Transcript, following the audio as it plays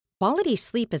Quality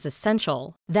sleep is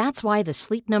essential. That's why the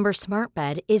Sleep Number Smart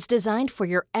Bed is designed for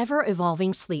your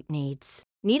ever-evolving sleep needs.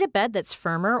 Need a bed that's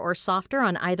firmer or softer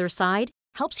on either side?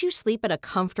 Helps you sleep at a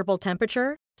comfortable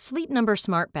temperature? Sleep Number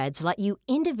Smart Beds let you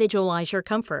individualize your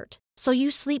comfort, so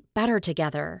you sleep better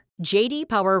together. J.D.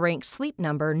 Power ranks Sleep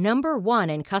Number number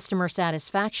 1 in customer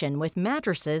satisfaction with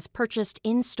mattresses purchased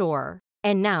in-store.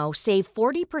 And now, save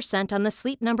 40% on the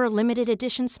Sleep Number Limited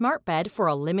Edition Smart Bed for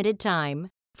a limited time.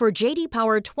 For J.D.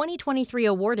 Power 2023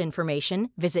 award information,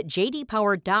 visit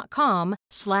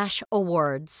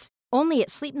jdpower.com/awards. Only at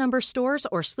Sleep Number stores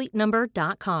or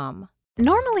sleepnumber.com.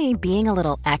 Normally, being a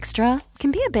little extra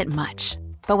can be a bit much,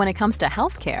 but when it comes to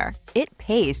healthcare, it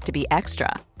pays to be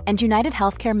extra. And United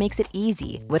Healthcare makes it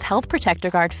easy with Health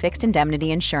Protector Guard fixed indemnity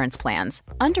insurance plans.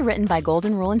 Underwritten by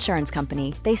Golden Rule Insurance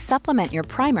Company, they supplement your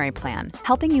primary plan,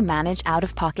 helping you manage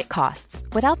out-of-pocket costs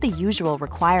without the usual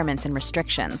requirements and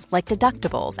restrictions like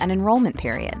deductibles and enrollment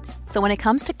periods. So when it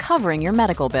comes to covering your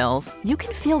medical bills, you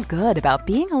can feel good about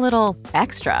being a little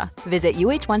extra. Visit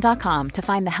uh1.com to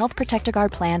find the Health Protector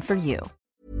Guard plan for you.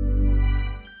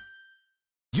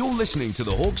 You're listening to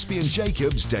the Hawksbee and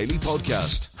Jacobs Daily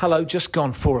Podcast. Hello, just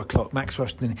gone 4 o'clock. Max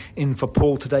Rushton in for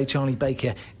Paul today, Charlie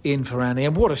Baker in for Annie.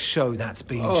 And what a show that's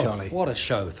been, Charlie. What a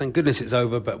show. Thank goodness it's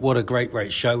over, but what a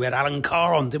great show. We had Alan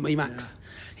Carr on, didn't we, Max? Yeah.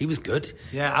 He was good.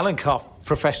 Yeah, Alan Carr,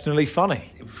 professionally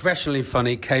funny. Professionally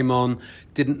funny, came on,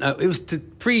 didn't know. It was to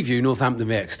preview Northampton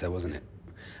v Exeter, wasn't it?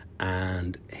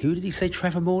 And who did he say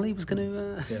Trevor Morley was going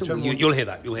to... You'll hear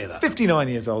that, 59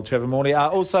 years old, Trevor Morley.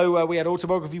 Also, we had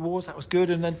Autobiography Wars, that was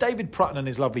good. And then David Prutton and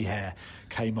his lovely hair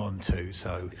came on too.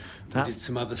 So we did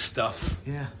some other stuff.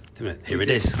 Yeah. Here it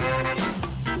is.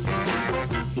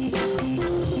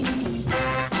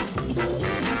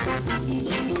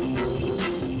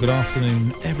 Good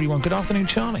afternoon, everyone. Good afternoon,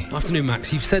 Charlie. Afternoon,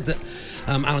 Max. You've said that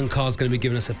Alan Carr's going to be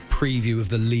giving us a preview of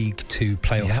the League Two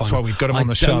playoff final. That's why we've got him on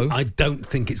the show. I don't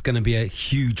think it's going to be a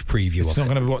huge preview of it. It's not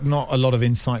going to be not a lot of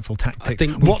insightful tactics. I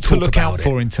think what to look out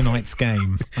for in tonight's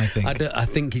game, I think. I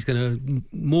think he's going to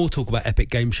more talk about Epic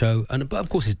Game Show. But of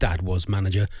course, his dad was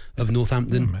manager of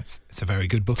Northampton. It's a very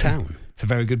good booking. Town. It's a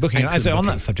very good booking. As on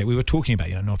that subject, we were talking about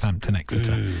Northampton,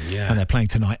 Exeter, and they're playing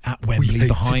tonight at Wembley We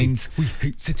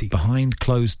hate City. behind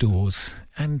closed doors.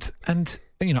 And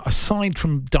aside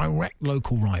from direct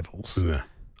local rivals,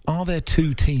 are there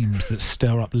two teams that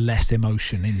stir up less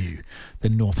emotion in you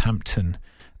than Northampton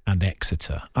and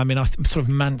Exeter? I mean, sort of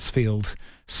Mansfield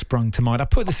sprung to mind. I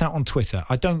put this out on Twitter.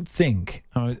 I don't think,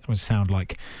 I would sound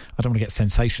like, I don't want to get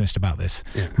sensationalist about this.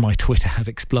 Yeah. My Twitter has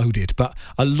exploded, but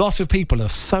a lot of people are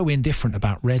so indifferent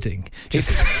about Reading.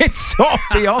 It's sort of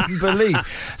beyond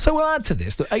belief. So we'll add to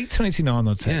this, the 829 on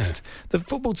the text, the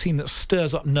football team that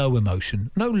stirs up no emotion,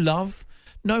 no love,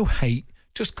 no hate,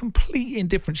 just complete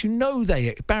indifference.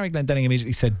 Barry Glendenning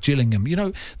immediately said Gillingham.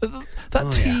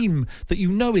 That team that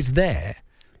is there.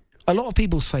 A lot of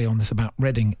people say on this about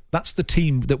Reading, that's the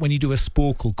team that when you do a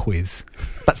Sporkle quiz,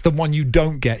 that's the one you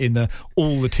don't get in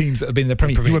all the teams that have been in the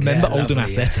Premier. You remember Oldham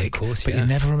Athletic, but you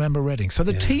never remember Reading. So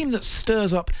the team that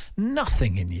stirs up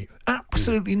nothing in you,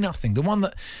 absolutely nothing, the one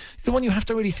you have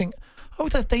to really think,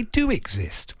 that they do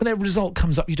exist. When their result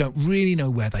comes up, you don't really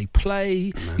know where they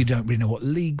play. No. You don't really know what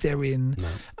league they're in.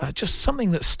 No. Just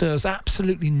something that stirs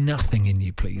absolutely nothing in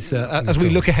you, please. As we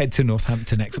look ahead to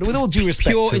Northampton Exeter, with all due respect.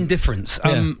 Pure indifference.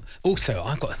 Also,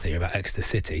 I've got a theory about Exeter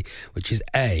City, which is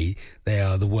A, they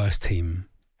are the worst team.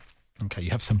 Okay,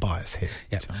 you have some bias here.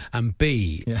 Yeah. And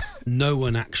B, no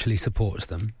one actually supports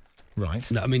them. Right.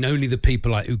 I mean, only the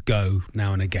people who go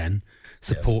now and again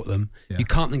support them. Yeah. You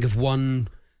can't think of one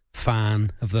fan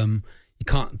of them. You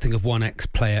can't think of one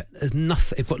ex-player. There's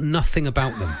nothing. They've got nothing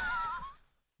about them.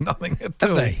 Nothing at all.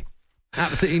 Have they?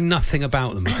 Absolutely nothing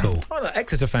about them at all. Well,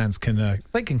 Exeter fans can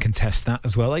contest that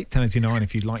as well. 8:10:89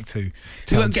 if you'd like to.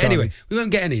 We won't get any. We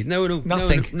won't get any. No one will.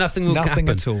 Nothing. Nothing will happen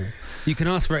at all. You can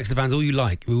ask for Exeter fans all you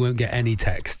like. We won't get any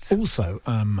texts. Also,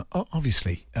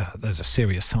 obviously, there's a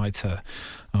serious side to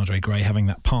Andre Gray having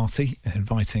that party,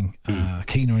 inviting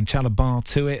Keena and Chalabar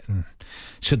to it, and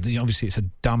obviously it's a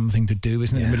dumb thing to do,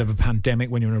 isn't it? In the middle of a pandemic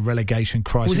when you're in a relegation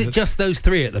crisis. Was it just those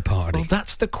three at the party? Well,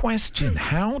 that's the question.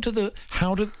 How do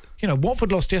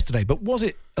Watford lost yesterday, but was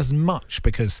it as much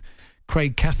because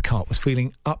Craig Cathcart was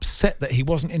feeling upset that he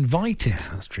wasn't invited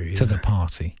to the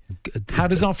party? How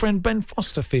does our friend Ben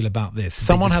Foster feel about this?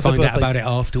 Someone has find out about it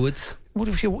afterwards. What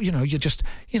if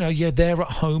you're there at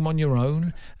home on your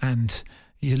own and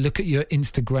you look at your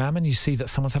Instagram and you see that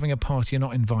someone's having a party, you're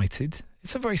not invited?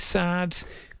 It's a very sad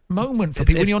moment for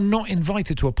people. When you're not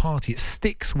invited to a party, it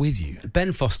sticks with you.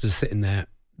 Ben Foster's sitting there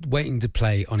waiting to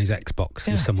play on his Xbox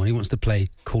with someone. He wants to play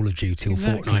Call of Duty or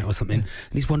Fortnite or something.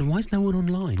 And he's wondering, why is no one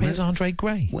online? Where's Andre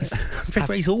Gray? Andre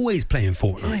Gray's always playing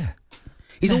Fortnite. Yeah.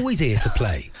 He's always here to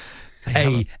play.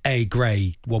 A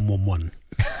Gray 111.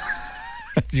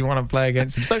 Do you want to play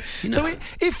against him? So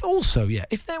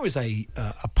if there was a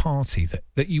party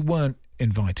that you weren't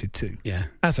invited to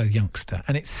as a youngster,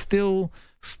 and it's still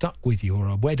stuck with you, or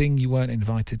a wedding you weren't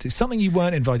invited to, something you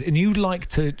weren't invited, and you'd like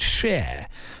to share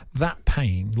that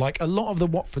pain, like a lot of the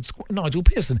Watford squad, Nigel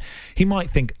Pearson, he might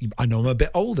think, I know I'm a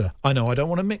bit older, I know I don't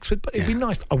want to mix with, but it'd be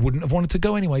nice. I wouldn't have wanted to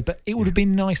go anyway, but it would have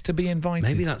been nice to be invited.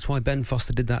 Maybe that's why Ben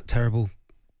Foster did that terrible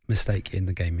mistake in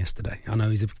the game yesterday. I know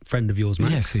he's a friend of yours,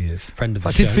 Max. Yes, he is. Friend of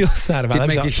the show. I did feel sad about that.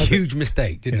 Did make a huge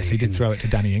mistake, didn't he? Yes, he did throw it to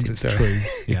Danny Ings. It's true.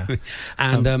 Yeah.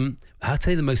 And I'll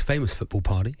tell you, the most famous football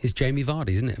party is Jamie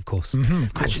Vardy's, isn't it? Of course. Mm-hmm,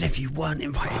 of course. Imagine if you weren't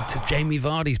invited to Jamie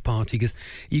Vardy's party, because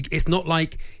it's not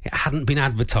like it hadn't been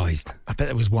advertised. I bet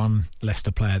there was one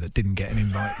Leicester player that didn't get an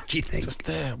invite. Do you think? Just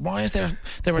there. Why is there?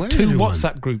 There are two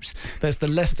WhatsApp groups. There's the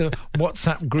Leicester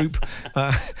WhatsApp group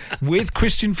with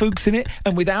Christian Fuchs in it,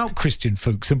 and without Christian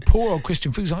Fuchs. And poor old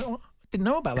Christian Fuchs, I didn't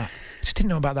know about that. Just didn't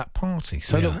know about that party.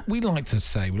 So look, we like to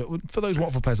say, for those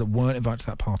Watford players that weren't invited to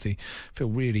that party, I feel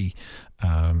really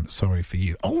sorry for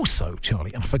you. Also,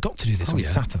 Charlie, and I forgot to do this on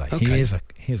Saturday. Okay.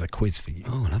 Here's a quiz for you.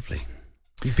 Oh, lovely.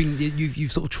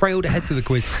 You've sort of trailed ahead to the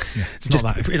quiz. It's just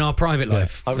not that in our private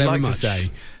life. I would like to say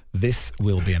this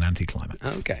will be an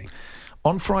anticlimax. Okay.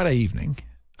 On Friday evening,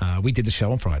 we did the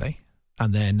show on Friday.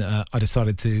 And then we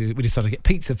decided to get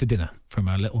pizza for dinner from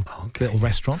a little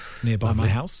restaurant nearby my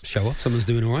house. Show off. Someone's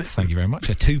doing all right. Thank you very much.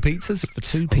 2 pizzas for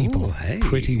 2 people. Ooh, hey.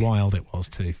 Pretty wild it was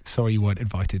too. Sorry you weren't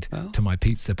invited to my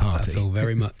pizza party. I feel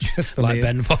very much just for like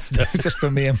Ben Foster. just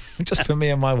for me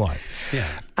and my wife. Yeah.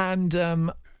 And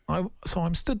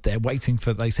I'm stood there waiting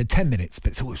for. They said 10 minutes,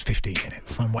 but it was 15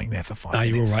 minutes. So I'm waiting there for 5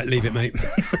 minutes. You're all right. Leave it, mate.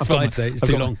 That's what I'd say. It's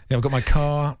too long. I've got my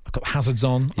car. I've got hazards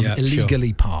on. I'm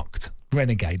illegally parked.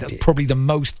 Renegade. That's probably the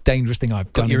most dangerous thing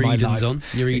I've done in my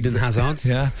life. Your Eden hazards.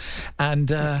 Yeah. And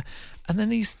then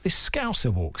this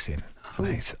Scouser walks in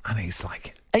and he's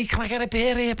like, hey, can I get a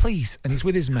beer here, please? And he's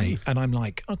with his mate. And I'm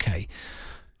like, okay.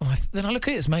 Then I look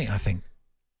at his mate and I think,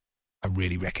 I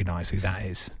really recognise who that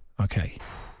is. Okay.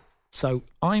 So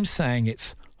I'm saying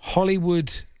it's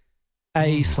Hollywood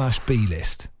A/B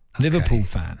list. Okay. Liverpool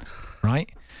fan,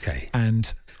 right? Okay.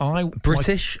 And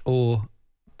British or...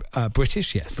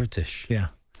 British, yes. British. Yeah.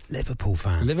 Liverpool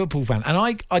fan. And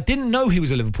I didn't know he was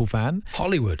a Liverpool fan.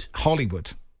 Hollywood.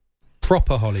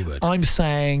 Proper Hollywood. I'm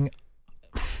saying...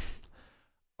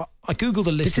 I Googled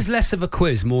a list. This is less of a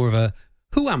quiz, more of a...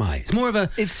 Who am I? It's more of a...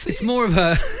 It's more of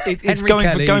a... It's going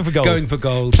for gold. Going for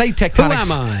gold. Play Tectonics.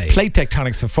 Who am I? Play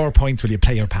Tectonics for 4 points. Will you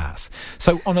play your pass?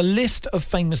 So on a list of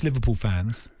famous Liverpool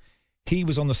fans... He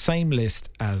was on the same list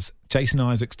as Jason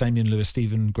Isaacs, Damian Lewis,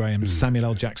 Stephen Graham, Samuel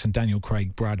L. Jackson, Daniel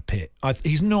Craig, Brad Pitt.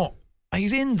 He's not.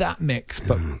 He's in that mix,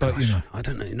 but you know, I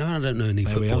don't know. No, I don't know any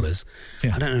footballers.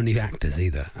 Yeah. I don't know any actors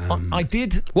either. I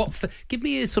did. Give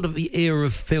me a sort of era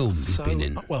of film he's been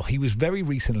in. Well, he was very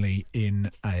recently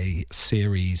in a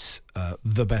series,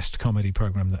 the best comedy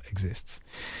program that exists,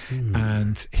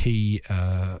 and he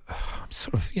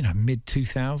sort of mid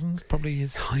 2000s, probably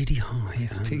his Heidi High.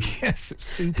 Yes,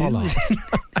 Sue Pollard.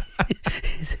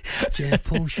 Jeff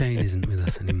Paul Shane isn't with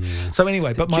us anymore. So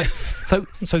anyway, but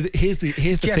here's the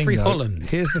Jeffrey thing. Holland.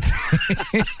 Here's the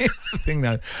thing,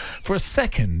 though. For a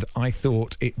second, I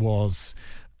thought it was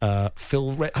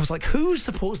Phil. I was like, who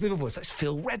supports Liverpool? It's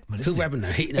Phil Redmond. Phil Redmond.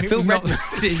 Phil Redmond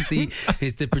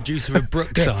is the producer of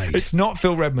Brookside. Yeah, it's not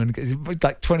Phil Redmond. He's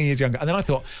like 20 years younger. And then I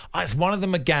thought, it's one of the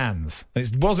McGanns. And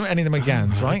it wasn't any of the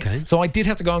McGanns, right? Okay. So I did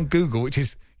have to go on Google, which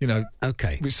is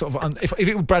okay. Which sort of if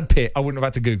it were Brad Pitt, I wouldn't have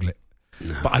had to Google it.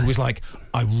 No, but I was like,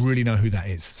 I really know who that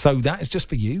is. So that is just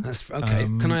for you. That's okay.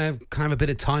 Can I have a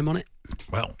bit of time on it?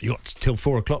 Well, you got till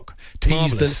 4 o'clock.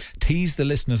 Tease the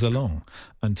listeners along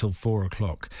until 4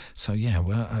 o'clock. So yeah,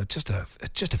 well, just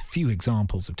a few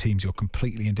examples of teams you're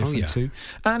completely indifferent to.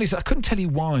 And I couldn't tell you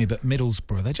why, but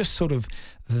Middlesbrough, they're just sort of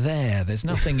there. There's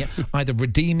nothing either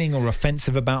redeeming or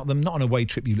offensive about them. Not an away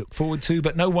trip you look forward to,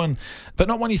 but not one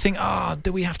you think,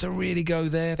 do we have to really go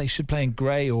there? They should play in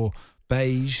grey or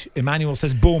beige. Emmanuel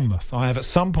says Bournemouth. I have at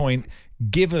some point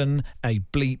given a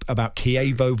bleep about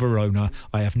Chievo Verona.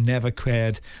 I have never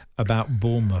cared about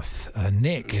Bournemouth.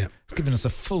 Nick has given us a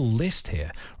full list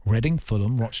here. Reading,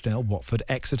 Fulham, Rochdale, Watford,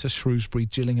 Exeter, Shrewsbury,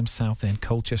 Gillingham, Southend,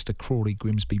 Colchester, Crawley,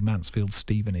 Grimsby, Mansfield,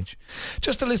 Stevenage.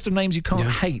 Just a list of names you can't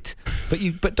hate,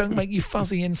 but don't make you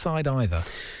fuzzy inside either.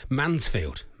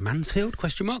 Mansfield Mansfield? ?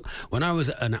 When I was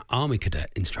an army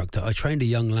cadet instructor, I trained a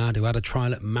young lad who had a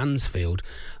trial at Mansfield.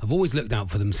 I've always looked out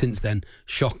for them since then.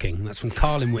 Shocking. That's from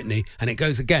Carl in Whitney. And it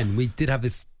goes again. We did have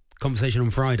this conversation on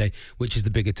Friday, which is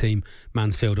the bigger team,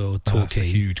 Mansfield or Torquay? That's a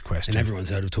huge question. And everyone's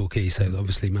heard of Torquay, so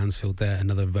obviously Mansfield there.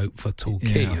 Another vote for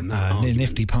Torquay. Yeah. And that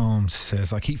Nifty Palms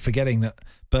says, I keep forgetting that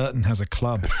Burton has a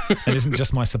club. It isn't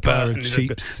just my supplier of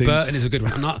cheap suits. Burton is a good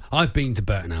one. I've been to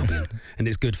Burton Albion, and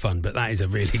it's good fun, but that is a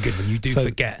really good one. You do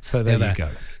forget. So there you go.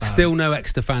 Still no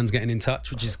Exeter fans getting in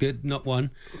touch, which is good. Not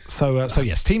one. So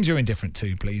yes, teams you're indifferent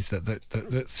to, please,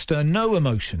 that stir no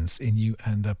emotions in you,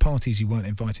 and parties you weren't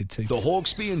invited to. The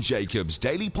Hawksbee and Jacobs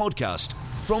Daily Podcast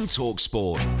from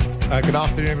TalkSport. Good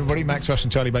afternoon, everybody. Max Rush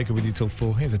and Charlie Baker with you till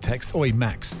 4. Here's a text. Oi,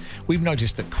 Max. We've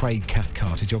noticed that Craig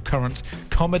Cathcart is your current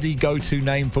comedy go-to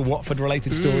name for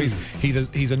Watford-related stories.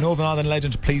 He's a Northern Ireland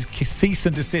legend. Please cease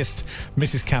and desist,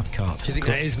 Mrs. Cathcart. Do you think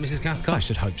that is Mrs. Cathcart? I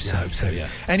should hope so. Yeah, I hope so, yeah.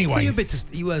 Anyway.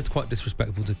 You were quite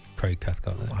disrespectful to Craig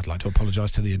Cathcart there. I'd like to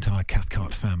apologise to the entire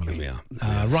Cathcart family. There we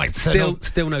are. Right.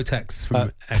 Still no texts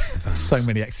from Exeter fans. So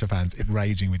many Exeter fans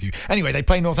raging with you. Anyway, they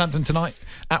play Northampton tonight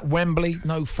at Wembley.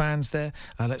 No fans there.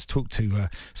 Let's talk to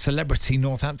celebrity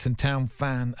Northampton Town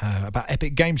fan about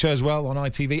Epic Game Show as well on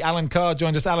ITV. Alan Carr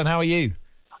joins us. Alan, how are you?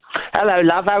 Hello,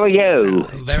 love. How are you?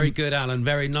 Very good, Alan.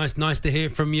 Very nice. Nice to hear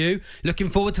from you. Looking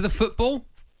forward to the football?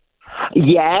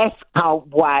 Yes, can't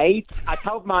wait. I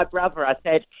told my brother, I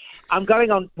said, I'm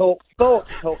going on Talk Sport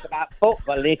to talk about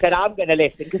football. And he said, I'm going to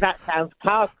listen because that sounds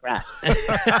car crash.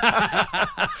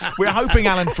 We're hoping,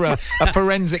 Alan, for a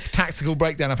forensic tactical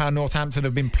breakdown of how Northampton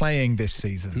have been playing this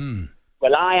season.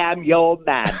 Well, I am your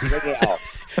man. Bring it on.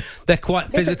 They're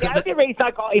quite physical. The only reason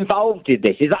I got involved in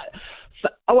this is that...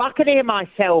 I can hear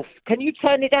myself. Can you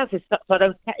turn it down so I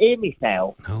don't hear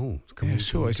myself? No.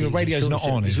 Sure. Is your radio's not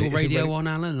on? Is your radio on,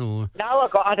 Alan? Or? No,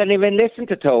 I don't even listen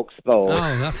to TalkSport.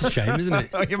 Oh, that's a shame, isn't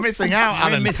it? You're missing out,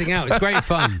 Alan. You're missing out. It's great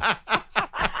fun.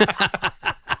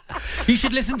 You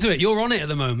should listen to it. You're on it at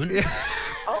the moment.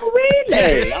 Oh,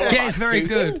 really? Yeah, it's very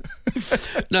good.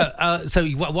 No, so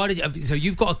why did you? So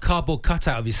you've got a cardboard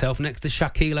cutout of yourself next to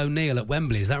Shaquille O'Neal at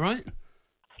Wembley. Is that right?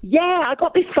 Yeah, I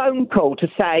got this phone call to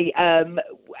say,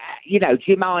 do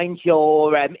you mind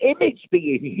your image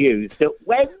being used at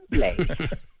Wembley?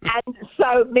 And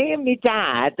so me and my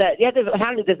dad,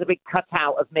 apparently there's a big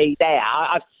cutout of me there.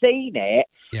 I've seen it.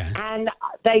 Yeah. And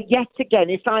they, yet again,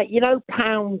 it's like,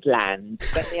 Poundland,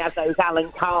 when they have those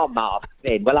Alan Carr masks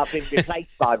in. Well, I've been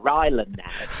replaced by Ryland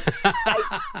now.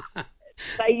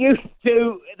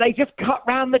 They just cut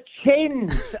round the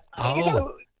chins.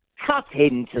 Oh. Cut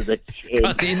into the chins.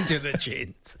 Cut into the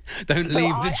chins. Don't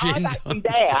leave the chins I'm actually on.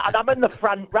 there, and I'm in the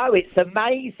front row. It's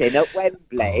amazing at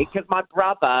Wembley because my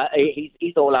brother,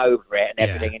 he's all over it and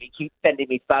everything, and he keeps sending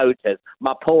me photos.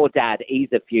 My poor dad, he's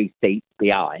a few seats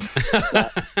behind.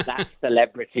 That's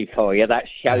celebrity for you. That's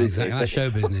show business. Exactly, that's show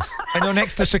business. And you're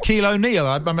next to Shaquille O'Neal.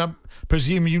 I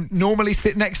presume you normally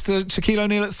sit next to Shaquille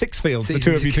O'Neal at Sixfields, the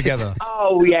two of you together.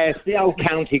 Oh, yes, the old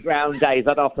county ground days.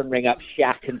 I'd often ring up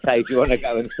Shaq and say, do you want to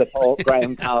go and support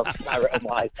Graham Carr's Claret and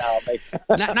White Army?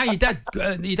 Now your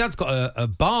dad's got a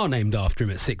bar named after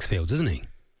him at Sixfields, isn't he?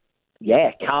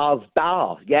 Yeah, Carr's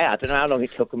Bar. Yeah, I don't know how long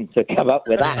it took him to come up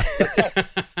with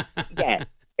that. Yeah.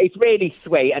 It's really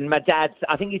sweet, and my dad's,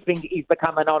 I think he's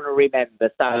become an honorary member,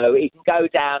 so he can go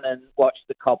down and watch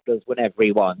the Cobblers whenever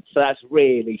he wants. So that's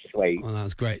really sweet. Well,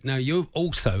 that's great. Now, you've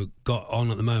also got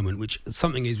on at the moment, which is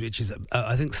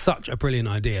I think, such a brilliant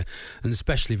idea, and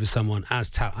especially for someone as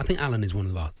talented. I think Alan is one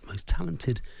of our most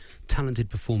talented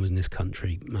performers in this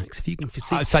country, Max. If you can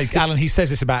see, I say, Alan, he says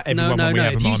this about everyone when we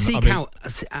have him on. If you seek out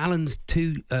Alan's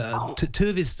two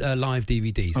of his live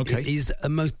DVDs, it is a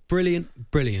most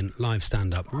brilliant live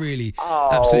stand-up. Really,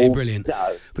 absolutely brilliant.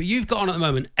 No. But you've got on at the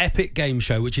moment Epic Game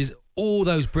Show, which is all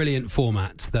those brilliant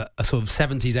formats that are sort of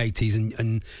 70s, 80s,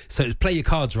 and so it was Play Your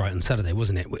Cards Right on Saturday,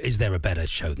 wasn't it? Is there a better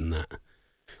show than that?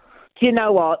 Do you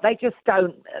know what? They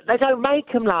don't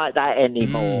make them like that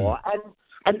anymore.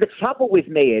 And the trouble with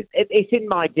me is, it's in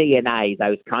my DNA,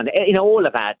 those kind of, in all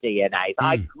of our DNAs.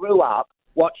 I grew up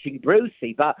watching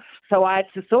Brucey, but so I had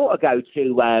to sort of go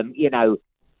to,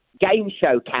 game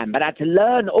show camp, and I had to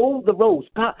learn all the rules.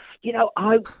 But,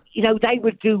 they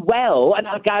would do well, and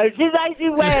I'd go, did they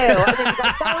do well? And then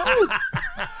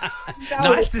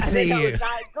no. Nice to see you.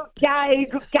 Like, good game.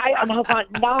 And I was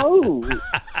like, no.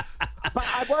 But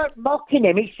I weren't mocking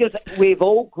him. It's just, we've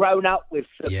all grown up with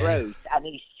Sir Bruce, and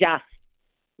he's just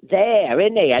there,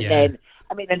 isn't he? And then,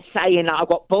 and saying that I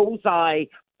got Bullseye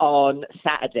on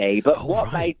Saturday, but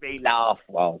what made me laugh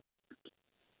was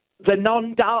the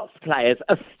non-darts players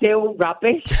are still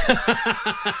rubbish.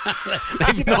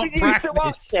 They've not We used to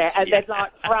watch practiced. it and they'd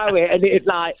like throw it, and it's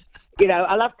like, you know,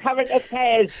 I love current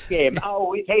affairs, Jim.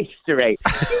 Oh, it's history.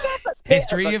 You'd have a bit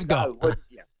History of a you've got. go, wouldn't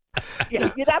you?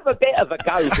 Yeah, you'd have a bit of a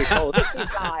go before. This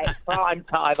is like prime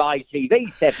time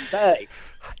ITV 7:30.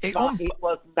 It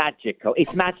was magical.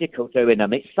 It's magical doing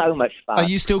them. It's so much fun. Are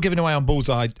you still giving away on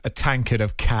Bullseye a tankard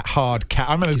of hard cash?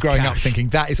 I remember Just growing up cash. thinking,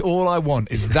 that is all I want,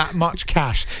 is that much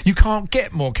cash. You can't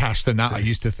get more cash than that, I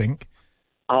used to think.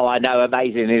 Oh, I know,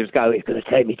 amazing. It was it's going to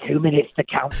take me 2 minutes to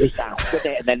count this out, wouldn't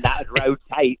it? And then that would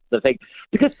rotate the thing.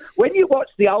 Because when you watch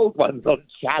the old ones on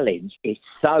Challenge, it's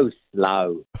so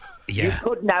slow. Yeah. You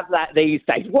couldn't have that these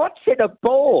days. Watching a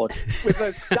board with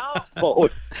a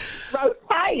dartboard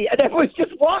rotate, and everyone's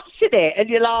just watching it, and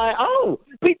you're like, oh,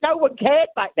 but no one cared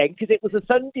back then because it was a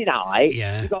Sunday night.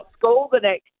 Yeah. You got school the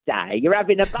next day. You're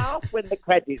having a bath when the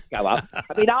credits go up. I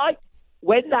mean,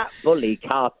 when that bully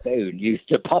cartoon used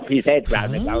to pop his head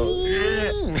round and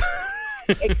go,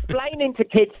 explaining to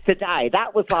kids today,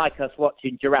 that was like us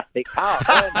watching Jurassic Park,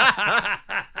 weren't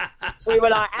it? We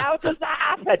were like, how does that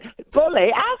happen?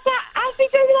 Bully, how's he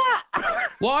do that?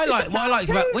 What I like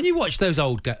about when you watch those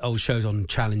old shows on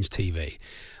Challenge TV,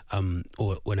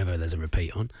 or whenever there's a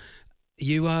repeat on,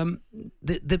 you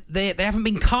they haven't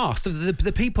been cast.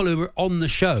 The people who are on the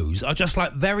shows are just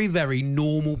like very, very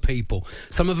normal people.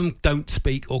 Some of them don't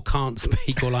speak or can't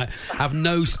speak or like have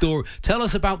no story. Tell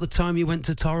us about the time you went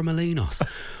to Torremolinos.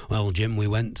 Well, Jim, we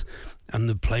went and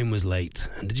the plane was late.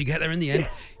 And did you get there in the end?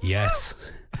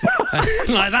 Yes.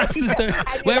 Like that's the story.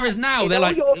 Whereas now they're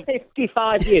like, your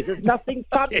 55 years, there's nothing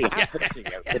funny happened to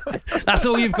you. that's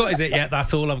all you've got, is it? Yeah,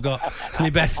 that's all I've got. It's my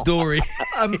best story.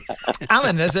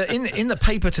 Alan, there's in the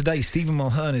paper today, Stephen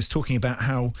Mulhern is talking about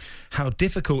how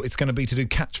difficult it's going to be to do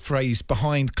catchphrase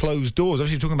behind closed doors.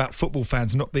 Obviously, you're talking about football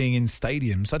fans not being in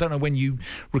stadiums. I don't know when you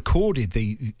recorded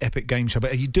the Epic Game Show,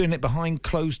 but are you doing it behind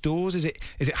closed doors? Is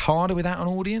it harder without an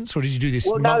audience, or did you do this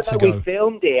months ago? We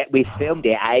filmed it. We filmed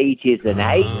it ages and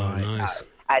ages. Nice.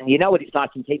 And you know what it's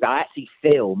like in TV? I actually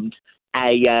filmed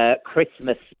a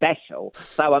Christmas special.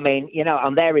 So, I mean, you know,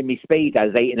 I'm there in my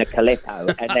Speedos eating a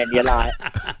Calippo, and then you're like,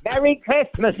 Merry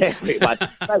Christmas, everyone.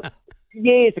 So,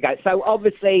 years ago. So,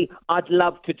 obviously, I'd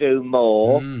love to do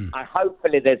more.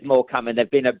 Hopefully, there's more coming. They've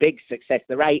been a big success.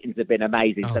 The ratings have been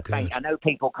amazing. Oh, So, good. I know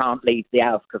people can't leave the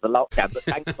house because of lockdown, but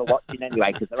thanks for watching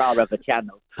anyway, because there are other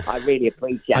channels. I really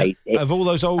appreciate it. Of all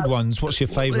those old ones, what's your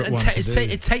favourite one to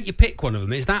do? Take your pick. One of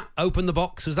them. Is that Open the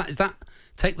Box? Is that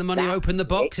Take the Money, Open the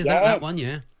Box? Is that one?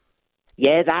 Yeah.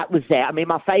 Yeah, that was it. I mean,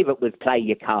 my favourite was Play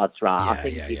Your Cards Right. I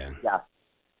think it's just...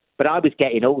 But I was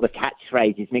getting all the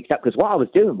catchphrases mixed up because what I was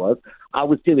doing was I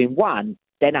was doing one,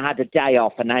 then I had a day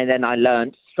off, and then I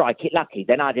learned Strike It Lucky.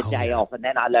 Then I had a day off, and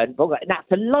then I learned... And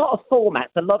that's a lot of formats,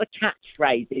 a lot of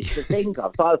catchphrases to think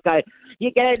of. So I was going,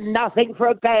 you get nothing for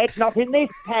a bed, not in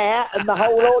this pair. And the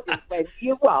whole audience went,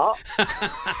 you what?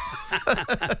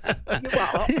 You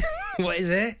what? What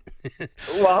is it?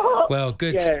 What? Well,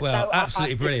 good. Yeah, Well, so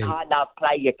absolutely brilliant. I love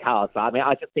Play Your Cards. I mean,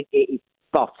 I just think it is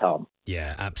spot on.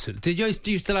 Yeah, absolutely.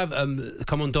 Do you still have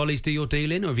Come On Dollies, Do Your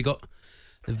Dealing, or have you got?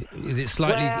 Is it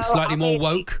slightly more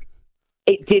woke?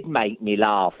 It did make me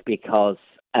laugh because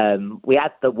we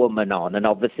had the woman on, and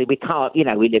obviously we can't. You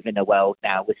know, we live in a world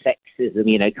now with sexism.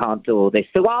 You know, can't do all this.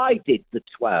 So I did the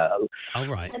twirl. Oh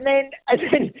right. And then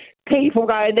people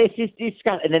going, "This is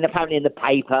disgusting." And then apparently in the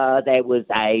paper there was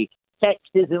a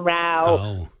sexism row.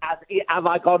 Oh. Have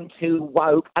I gone too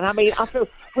woke? And I mean, I feel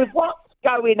with what's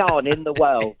going on in the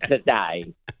world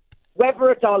today,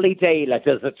 whether a dolly dealer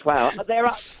does a twirl, put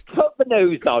the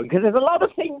news on because there's a lot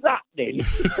of things happening.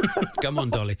 Come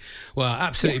on, Dolly. Well,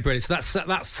 absolutely brilliant. So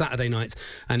that's Saturday night,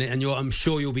 and I'm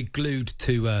sure you'll be glued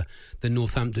to the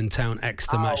Northampton Town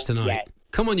Exeter match tonight. Yeah.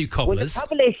 Come on, you Well, the cobblers.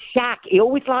 trouble is, Shaq, he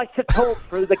always likes to talk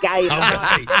through the game. Oh, does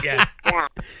he? Yeah. Yeah.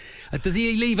 Does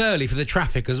he leave early for the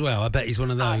traffic as well? I bet he's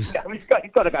one of those. He's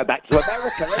got to go back to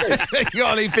America, hasn't he? You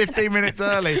got to leave 15 minutes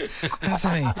early,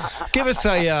 hasn't he? Give us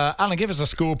Alan, give us a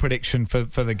score prediction for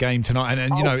the game tonight,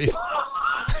 and you know if.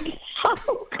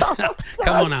 Oh, God.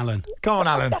 Come on, Alan. Come on,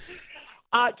 Alan. Do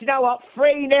you know what?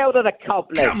 3-0 to the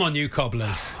Cobblers. Come on, you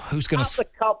cobblers. Who's going Up the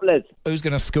Cobblers.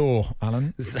 to score,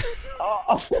 Alan?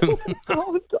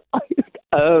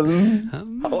 I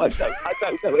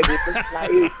don't know if he's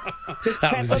playing.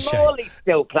 That was a Trevor shame. Morley's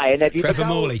still playing. Have you Trevor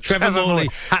forgotten? Morley,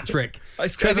 hat trick. I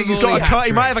think he's got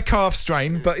he might have a calf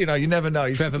strain, but you know you never know.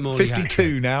 He's Trevor Morley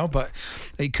 52 now, but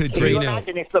he could Can you 3-0.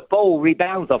 imagine if the ball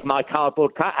rebounds off my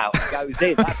cardboard cutout and goes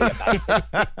in? That'd be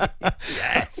amazing.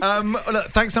 Yes. Look,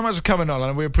 thanks so much for coming on,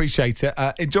 Alan. We appreciate it.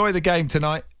 Enjoy the game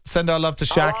tonight. Send our love to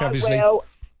Shaq, I obviously. will.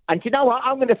 And do you know what?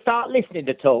 I'm going to start listening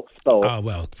to Talk Sport. Oh,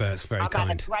 well, that's very I've kind.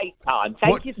 had a great time.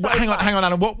 Thank you so much. Hang on,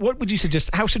 Alan. What would you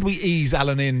suggest? How should we ease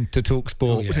Alan in to Talk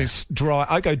Sport?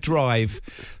 I go drive.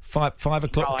 5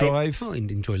 o'clock drive. I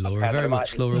enjoy Laura very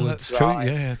much. Laura Woods. That's true.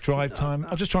 Yeah, drive time.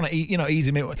 I'm just trying to ease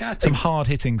him in. Some hard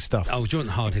hitting stuff. Oh, do you want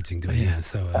the hard hitting?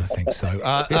 So I think so.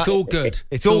 it's all good.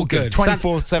 It's all good.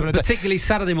 24/7. Particularly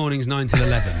Saturday mornings, 9 till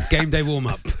 11. Game day warm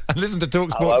up. And listen to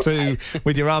Talk Sport 2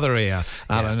 with your other ear,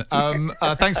 Alan.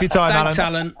 Thanks for your time, Thanks,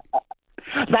 Alan.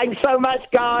 Thanks so much,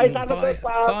 guys. Have a good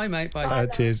one. Bye, mate. Bye.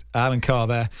 Cheers. Alan Carr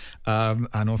there,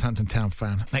 a Northampton Town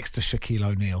fan, next to Shaquille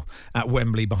O'Neal at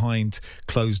Wembley behind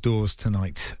closed doors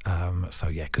tonight.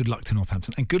 Good luck to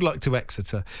Northampton and good luck to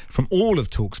Exeter from all of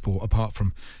TalkSport, apart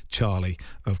from Charlie,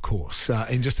 of course.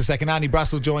 In just a second, Andy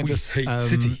Brassel joins us.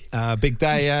 City. Big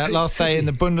day, last day in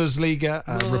the Bundesliga.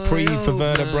 Reprieve for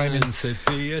Werder Bremen.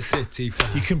 Be a City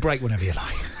fan. You can break whenever you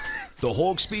like. The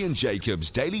Hawksbee and Jacobs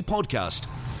Daily Podcast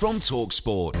from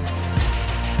TalkSport.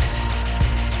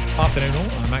 Afternoon all.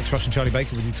 Max Rush and Charlie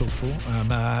Baker with you, Talk 4.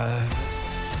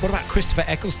 What about Christopher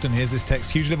Eccleston? Here's this text.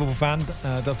 Huge Liverpool fan,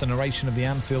 does the narration of the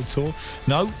Anfield tour.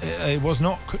 No, it was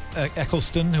not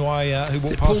Eccleston who walked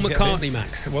past. Paul McCartney,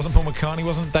 Max? It wasn't Paul McCartney, it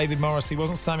wasn't David Morrissey, it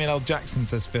wasn't Samuel L. Jackson,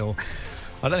 says Phil.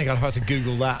 I don't think I'd have had to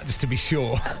Google that just to be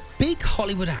sure. Big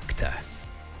Hollywood actor.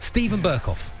 Stephen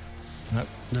Burkhoff. No,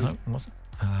 it wasn't.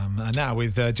 Now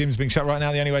with gyms being shut right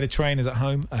now, the only way to train is at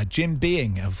home. Gym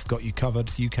Being have got you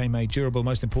covered. UK made, durable,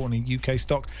 most importantly UK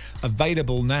stock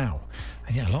available now.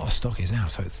 And a lot of stock is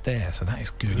out, so it's there, so that is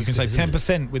good. You can save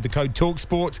 10% with the code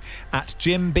TalkSport at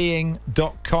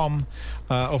gymbeing.com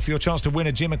or for your chance to win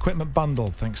a gym equipment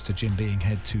bundle. Thanks to Gym Being,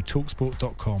 head to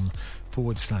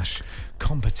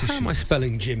talksport.com/competitions. How am I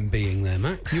spelling Gym Being there,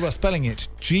 Max? You are spelling it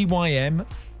GYM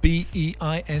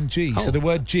BEING. So the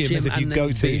word gym as if you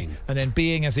go to being. and then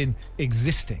being as in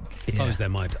existing. If I was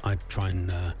them, I'd try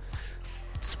and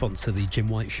sponsor the Jim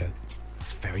White show.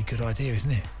 It's a very good idea,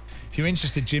 isn't it? If you're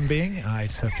interested, Jim Being,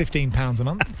 it's £15 a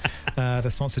month to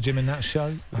sponsor Jim in that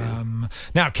show.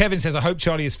 Now, Kevin says, I hope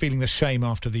Charlie is feeling the shame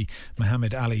after the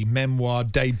Muhammad Ali memoir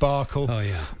debacle. Oh,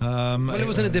 yeah. Well, it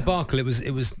wasn't a debacle. It was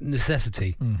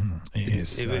necessity. Mm-hmm.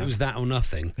 It was that or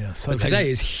nothing. Yeah, so but today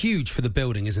is huge for the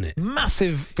building, isn't it?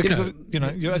 Massive, because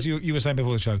as you were saying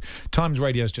before the show, Times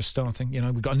Radio's just starting.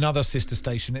 We've got another sister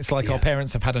station. It's like our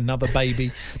parents have had another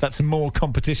baby. That's more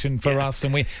competition for us,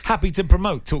 and we're happy to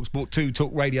promote TalkSport 2,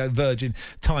 Talk Radio, Virgin,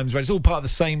 Times Radio. It's all part of the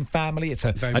same family. It's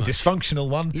a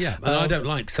dysfunctional one. Yeah, and I don't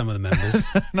like some of the members.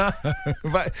 No,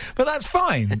 but that's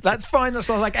fine. That's fine. That's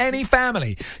like any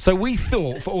family. So we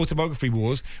thought for Autobiography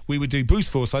Wars we would do Bruce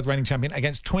Forsyth, reigning champion,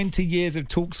 against 20 years of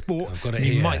TalkSport. I've got it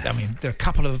here. There are a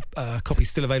couple of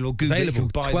copies still available. Google it, you can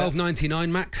buy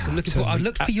 $12.99, Max. I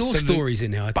looked for your stories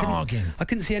in here. I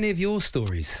couldn't see any of your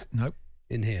stories. Nope.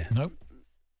 In here. Nope.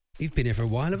 You've been here for a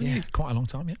while, haven't you? Quite a long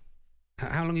time, yeah.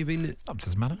 How long have you been? That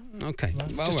doesn't matter. Okay.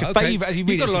 It's just your favourite. As you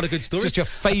read, you've got a lot of good stories. It's just your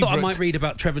favourite. I thought I might read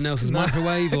about Trevor Nelson's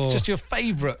microwave. It's just your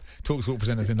favourite TalkSport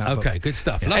presenters in that book. Okay, good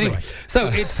stuff. Yeah. Anyway, so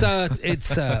it's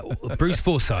Bruce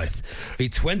Forsyth, the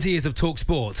 20 years of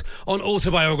TalkSport on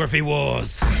Autobiography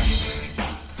Wars.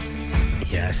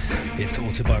 Yes, it's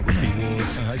Autobiography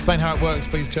Wars. Explain how it works,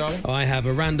 please, Charlie. I have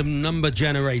a random number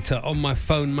generator on my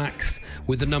phone, Max,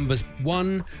 with the numbers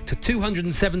 1 to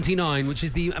 279, which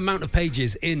is the amount of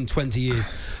pages in 20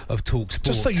 years of TalkSport.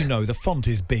 Just so you know, the font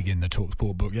is big in the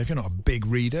TalkSport book. If you're not a big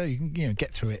reader, you can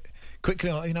get through it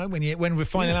quickly. When we're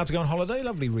finally allowed to go on holiday,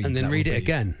 lovely read. And then read it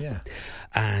again. Yeah.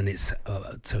 And it's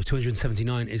so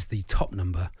 279 is the top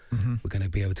number we're going to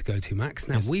be able to go to, Max.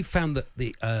 Now, we've found that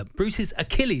the Bruce's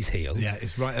Achilles heel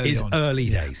is right early on. Early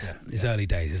days. Yeah. It's early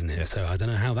days, isn't it? Yes. So I don't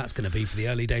know how that's going to be for the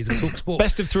early days of TalkSport.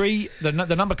 Best of three. The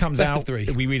number comes Best out. of three.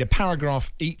 We read a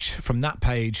paragraph each from that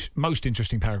page. Most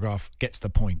interesting paragraph gets the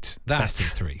point. That's Best of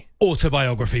three.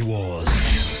 Autobiography Wars.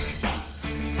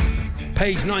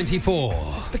 Page 94.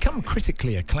 It's become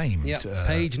critically acclaimed. Yeah,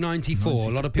 page 94.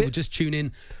 A lot of people just tune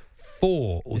in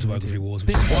for Autobiography Wars,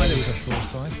 which is why there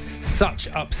was such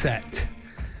upset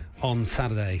on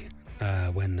Saturday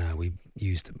when we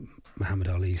used Muhammad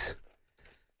Ali's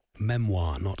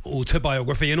memoir, not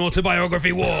autobiography, in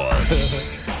Autobiography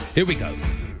Wars. Here we go.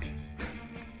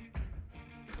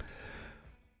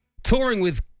 Touring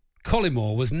with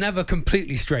Collymore was never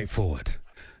completely straightforward.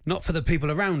 Not for the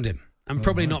people around him. And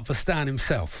probably not for Stan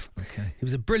himself. Okay. He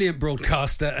was a brilliant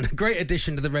broadcaster and a great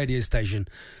addition to the radio station.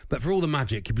 But for all the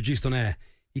magic he produced on air,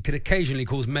 he could occasionally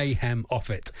cause mayhem off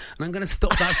it. And I'm going to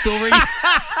stop that story.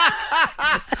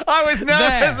 I was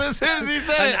nervous as soon as he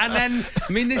said it. And then,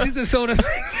 this is the sort of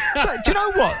thing. So, do you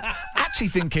know what? Actually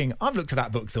thinking, I've looked at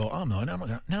that book, thought,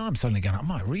 I'm suddenly going, I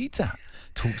might read that.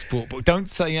 TalkSport, but don't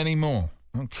say any more.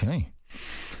 Okay.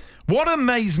 What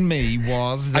amazed me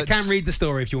was that... I can read the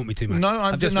story if you want me to, Max. No,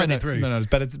 I've just read it through. No, it's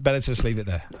better to just leave it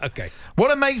there. Okay.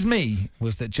 What amazed me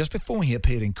was that just before he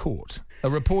appeared in court, a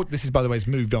report... This is, by the way, it's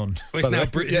moved on. Well, it's now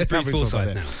Bruce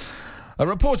Forsyth now. A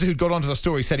reporter who'd got onto the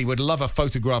story said he would love a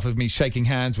photograph of me shaking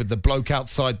hands with the bloke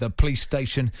outside the police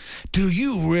station. Do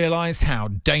you realise how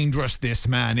dangerous this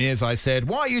man is? I said.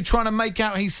 Why are you trying to make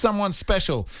out he's someone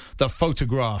special? The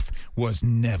photograph was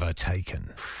never taken.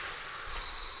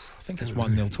 I think it's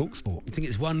 1-0 TalkSport. You think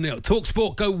it's 1-0?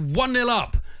 TalkSport go 1-0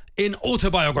 up in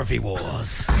autobiography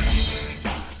wars.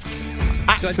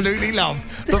 Absolutely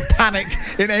love the panic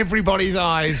in everybody's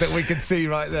eyes that we can see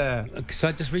right there. Should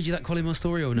I just read you that Collymore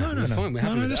story or no? No. Fine, we're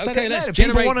happy with it. Just Okay, let's if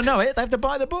generate... people want to know it, they have to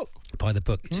buy the book. Buy the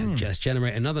book. Just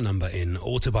generate another number in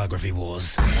autobiography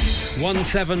wars.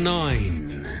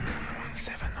 179.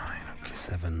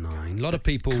 79. A lot of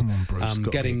people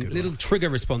getting little trigger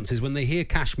responses when they hear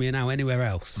Kashmir Now anywhere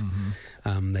else.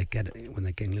 They get it when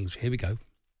they're getting little... Here we go.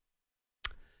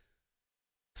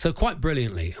 So quite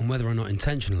brilliantly, and whether or not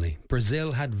intentionally,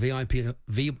 Brazil had VIP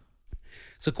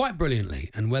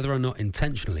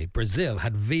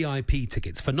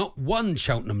tickets for not one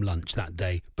Cheltenham lunch that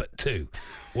day, but two.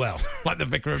 Well, like the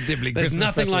Vicar of Dibley. There's Christmas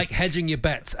nothing special. like hedging your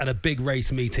bets at a big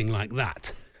race meeting like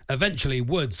that. Eventually,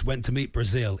 Woods went to meet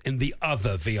Brazil in the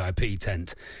other VIP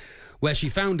tent, where she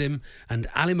found him and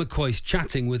Ali McCoist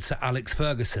chatting with Sir Alex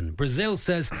Ferguson. Brazil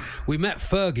says, we met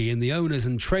Fergie in the owners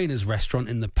and trainers restaurant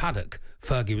in the paddock.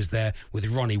 Fergie was there with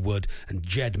Ronnie Wood and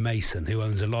Jed Mason, who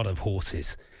owns a lot of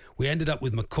horses. We ended up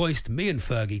with McCoist, me and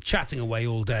Fergie, chatting away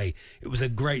all day. It was a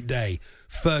great day.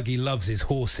 Fergie loves his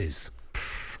horses.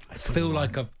 I feel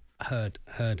like I've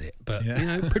heard it, but, you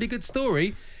know, pretty good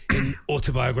story in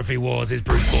Autobiography Wars is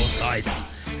Bruce Forsyth.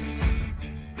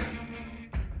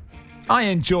 I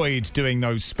enjoyed doing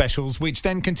those specials, which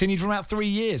then continued for about 3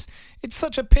 years. It's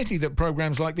such a pity that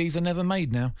programmes like these are never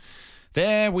made now.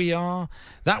 There we are,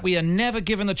 that we are never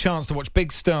given the chance to watch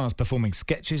big stars performing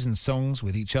sketches and songs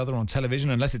with each other on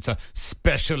television unless it's a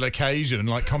special occasion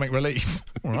like Comic Relief.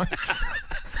 All right.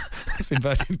 That's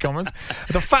inverted commas.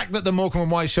 The fact that the Morecambe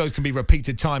and Wise shows can be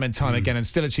repeated time and time again and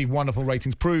still achieve wonderful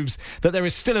ratings proves that there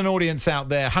is still an audience out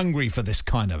there hungry for this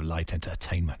kind of light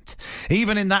entertainment.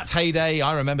 Even in that heyday,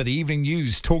 I remember the Evening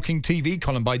News Talking TV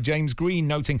column by James Green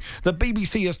noting the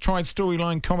BBC has tried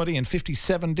storyline comedy in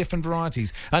 57 different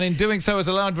varieties and in doing so has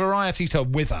allowed variety to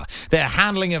wither. Their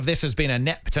handling of this has been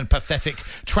inept and pathetic.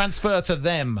 Transfer to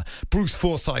them Bruce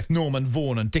Forsyth, Norman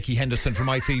Vaughan and Dickie Henderson from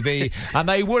ITV and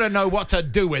they wouldn't know what to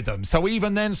do with them. So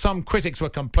even then some critics were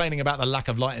complaining about the lack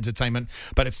of light entertainment,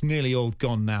 but it's nearly all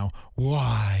gone now.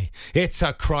 Why? It's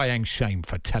a crying shame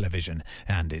for television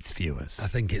and its viewers. I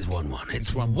think it's 1-1.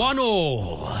 It's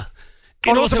 1-1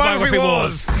 in Autobiography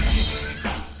Wars.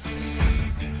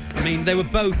 I mean, they were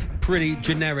both pretty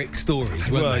generic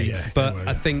stories, weren't they? Yeah, but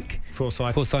I think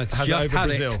Forsyth just had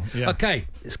Brazil. it. Yeah. Okay,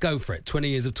 let's go for it. 20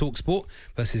 years of TalkSport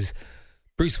versus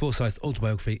Bruce Forsyth's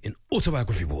autobiography in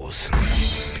Autobiography Wars.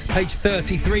 Page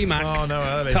 33, Max. Oh, no,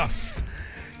 early. It's tough.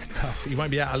 It's tough. You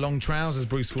won't be out of long trousers,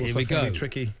 Bruce Forsyth. Here we go. It's going to be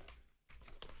tricky.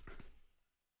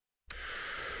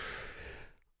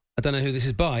 I don't know who this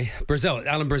is by.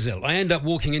 Alan Brazil. I end up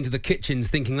walking into the kitchens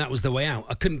thinking that was the way out.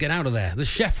 I couldn't get out of there. The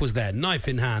chef was there, knife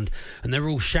in hand, and they were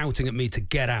all shouting at me to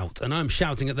get out. And I'm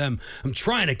shouting at them, I'm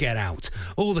trying to get out.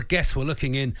 All the guests were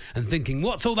looking in and thinking,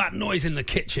 what's all that noise in the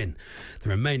kitchen? The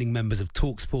remaining members of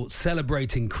TalkSport's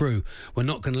celebrating crew were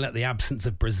not going to let the absence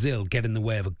of Brazil get in the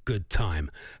way of a good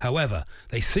time. However,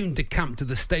 they soon decamped to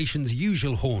the station's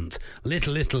usual haunt,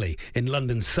 Little Italy in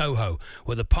London's Soho,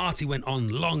 where the party went on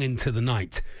long into the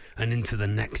night and into the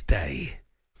next day.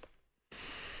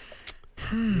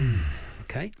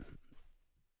 Okay.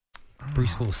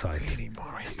 Bruce Forsyth really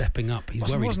worried. Stepping up. He's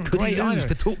worried. Wasn't Could he great lose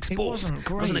either. to TalkSport? It wasn't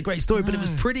great. Wasn't a great story, but it was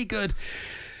pretty good.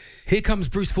 Here comes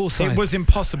Bruce Forsyth. It was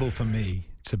impossible for me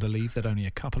to believe that only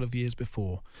a couple of years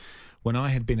before, when I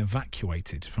had been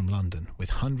evacuated from London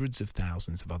with hundreds of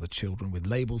thousands of other children with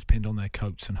labels pinned on their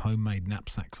coats and homemade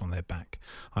knapsacks on their back,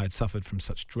 I had suffered from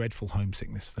such dreadful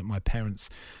homesickness that my parents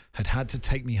had had to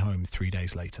take me home 3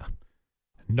 days later.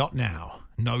 Not now.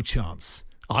 No chance.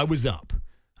 I was up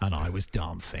and I was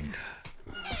dancing.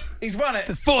 He's won it.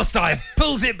 Forsyth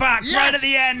pulls it back right at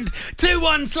the end.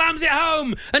 2-1, slams it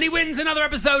home, and he wins another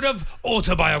episode of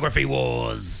Autobiography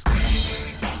Wars.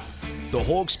 The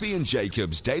Hawksbee and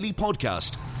Jacobs Daily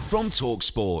Podcast from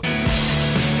TalkSport.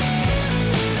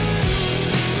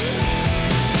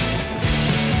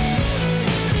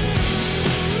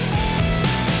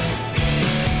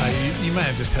 You may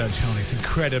have just heard Charlie's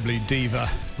incredibly diva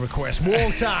request.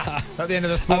 Water at the end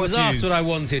of the sports I was asked what I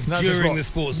wanted during the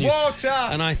sports news. Water!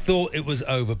 And I thought it was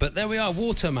over. But there we are.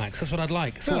 Water, Max. That's what I'd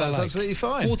like. That's absolutely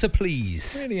fine. Water,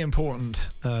 please. Really important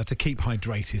to keep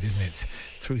hydrated, isn't it?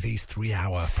 Through these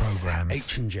 3-hour programmes.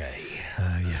 H&J.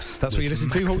 Yes, that's what you listen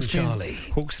to.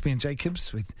 Hawksby and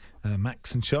Jacobs with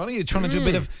Max and Charlie. You're trying to do a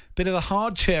bit of the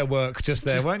hard chair work just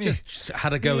there, weren't you? Just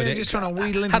had a go at it. Just trying to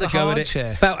wheedle into the hard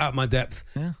chair. Felt out my depth.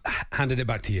 Yeah. Handed it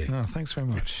back to you. Oh, thanks very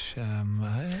much.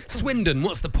 Swindon,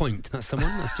 what's the point? That's someone.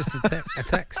 That's just a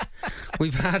text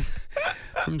we've had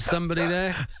from somebody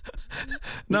there.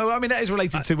 No, I mean that is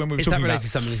related to when we were talking about. Is that related to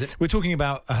something? Is it? We're talking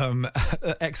about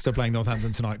Exeter playing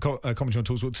Northampton tonight. Commentary on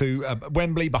TalkSport 2,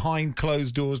 Wembley behind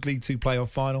closed doors, League 2 playoff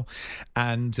final,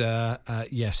 and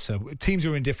yes, so teams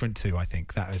are indifferent too. I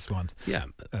think that is one. Yeah,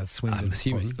 Swindon. I'm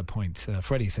assuming. What's the point?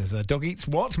 Freddie says, "Dog eats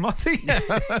what, Marty?" He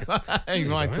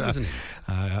might.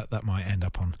 That might end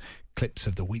up on clips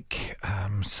of the week.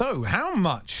 So, how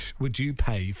much would you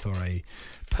pay for a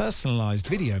personalised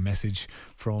video message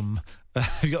from?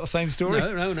 Have you got the same story?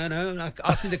 No.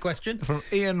 Ask me the question. From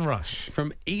Ian Rush.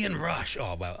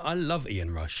 Oh, well, I love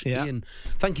Ian Rush. Yeah. Ian,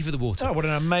 thank you for the water. Oh, what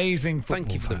an amazing football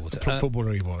Thank you for the water.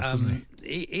 Footballer he was, wasn't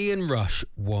he? Ian Rush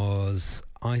was,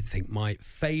 I think, my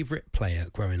favourite player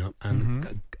growing up,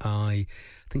 and I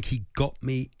think he got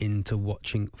me into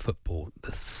watching football.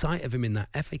 The sight of him in that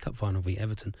FA Cup final v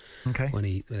Everton, when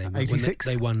they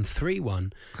won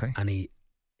 3-1, and he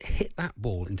hit that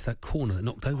ball into that corner that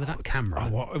knocked over that camera.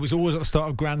 It was always at the start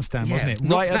of Grandstand, wasn't it?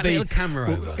 Right at the little camera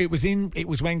over. It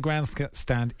was when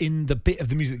Grandstand, in the bit of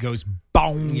the music that goes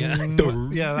bong. Yeah,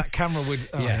 that camera would.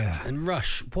 And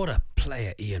Rush, what a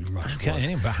player Ian Rush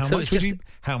was. But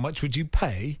how much would you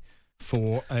pay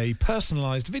for a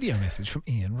personalised video message from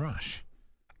Ian Rush?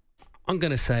 I'm going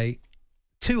to say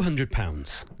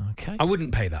 £200. Okay, I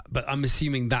wouldn't pay that, but I'm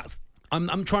assuming that's.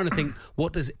 I'm trying to think,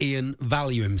 what does Ian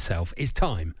value himself? Is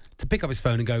time to pick up his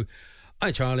phone and go,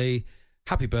 "Hi Charlie,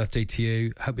 happy birthday to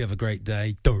you. Hope you have a great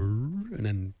day." And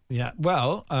then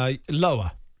lower,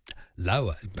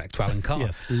 back to Alan Carr.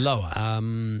 Yes, lower.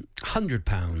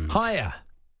 £100.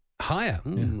 Higher.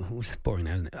 Ooh, it's boring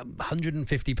now, isn't it?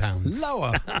 £150.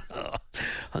 Lower.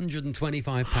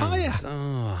 £125. Higher.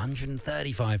 Oh,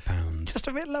 £135. Just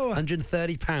a bit lower.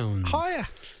 £130. Higher.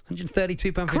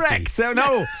 £132.50. Correct. So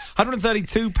no,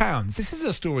 £132. This is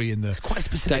a story in the quite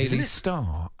specific, Daily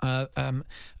Star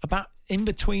about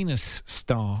in-betweeners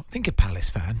star. I think a Palace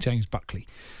fan, James Buckley,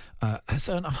 has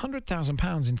earned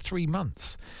 £100,000 in 3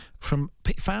 months from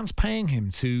fans paying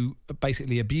him to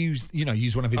basically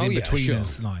use one of his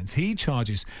in-betweeners lines. He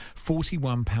charges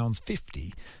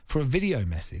 £41.50 for a video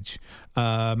message,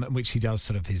 which he does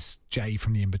sort of his Jay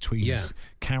from the in-betweeners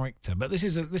character. But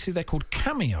they're called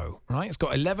Cameo, right? It's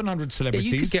got 1,100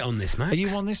 celebrities. Yeah, you could get on this, Max. Are you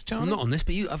on this, Charlie? I'm not on this,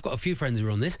 but I've got a few friends who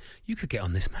are on this. You could get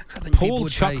on this, Max. I think Paul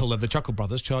Chuckle of the Chuckle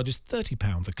Brothers charges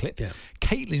 £30 a clip. Yeah.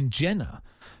 Caitlyn Jenner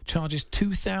charges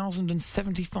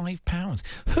 £2,075.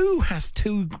 Who has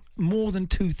more than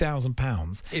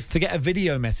 £2,000 to get a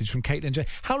video message from Caitlyn Jenner?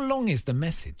 How long is the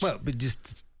message? Well, but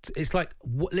it's like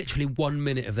literally 1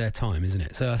 minute of their time, isn't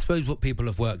it? So I suppose what people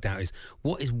have worked out is,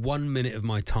 what is 1 minute of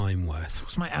my time worth?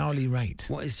 What's my hourly rate?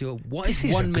 This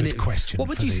is 1 minute? Good question. What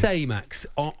would you say, Max?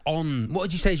 What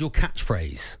would you say is your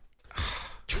catchphrarise?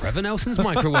 Trevor Nelson's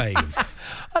microwave.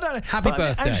 I don't know. Happy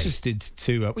birthday. I'm interested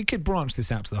to. We could branch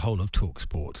this out to the whole of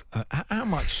TalkSport.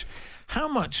 How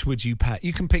much would you pay?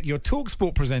 You can pick your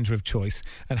TalkSport presenter of choice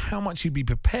and how much you'd be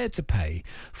prepared to pay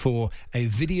for a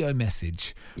video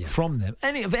message from them.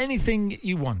 Anything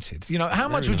you wanted. How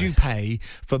much would you pay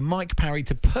for Mike Parry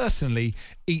to personally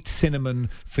eat cinnamon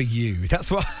for you?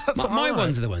 That's what my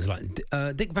ones are the ones like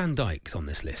Dick Van Dyke's on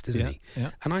this list, isn't he?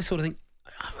 Yeah. And I sort of think,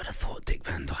 I would have thought Dick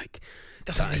Van Dyke.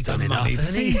 He's done enough,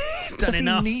 hasn't he? Does he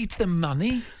need the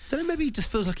money? I don't know, maybe he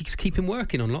just feels like he's keeping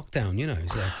working on lockdown,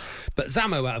 So. But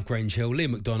Zamo out of Grange Hill, Liam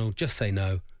McDonald, just say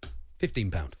no,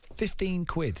 £15. 15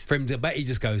 quid. For him to bet, he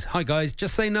just goes, "Hi guys,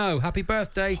 just say no, happy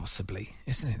birthday." Possibly,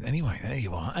 isn't it? Anyway, there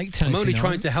you are. I'm only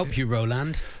trying to help you,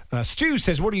 Roland. Stu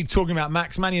says, "What are you talking about,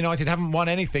 Max? Man United haven't won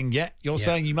anything yet. You're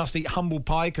saying you must eat humble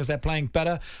pie because they're playing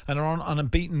better and are on an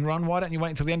unbeaten run. Why don't you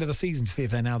wait until the end of the season to see if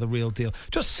they're now the real deal?"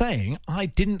 Just saying, I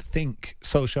didn't think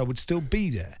Solskjaer would still be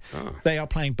there. Oh. They are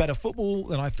playing better football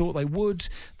than I thought they would.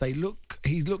 He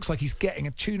looks like he's getting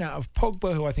a tune out of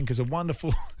Pogba, who I think is a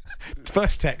wonderful...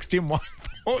 First text, Jim White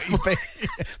 40p.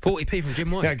 40p from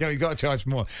Jim White. Yeah, you've got to charge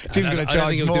more. Jim's I going don't to charge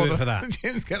think he'll more do it for that.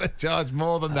 Jim's going to charge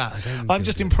more than that. I don't think I'm he'll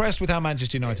just do it. impressed with how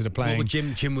Manchester United are What playing. would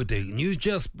Jim would do? News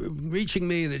just reaching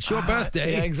me that it's your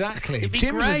birthday. Yeah, exactly. It'd be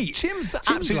Jim's great. Jim's Jim's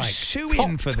absolute like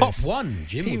shoe-in for top this. one.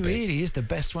 Jim He would be. really is the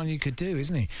best one you could do,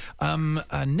 isn't he?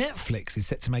 Netflix is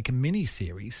set to make a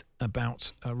mini-series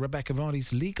about Rebecca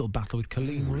Vardy's legal battle with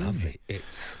Colleen Rooney. Lovely.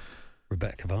 It's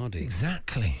Rebecca Vardy.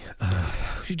 Exactly.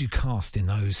 Who would you cast in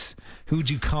those? Who would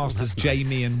you cast as that's nice.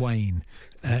 Jamie and Wayne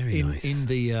Very nice. in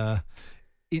the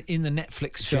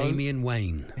Netflix show? Jamie and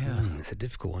Wayne. Yeah. It's a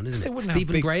difficult one, isn't They it? wouldn't have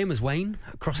Stephen big- Graham as Wayne,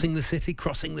 crossing the city,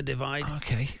 crossing the divide.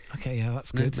 Okay, yeah,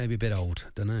 that's No, good. maybe a bit old.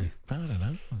 Don't know. I don't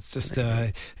know. It's just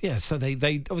So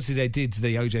they obviously they did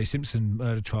the O.J. Simpson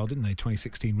murder trial, didn't they?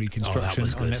 2016 reconstruction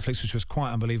was on good. Netflix, which was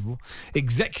quite unbelievable.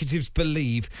 Executives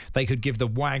believe they could give the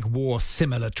WAG war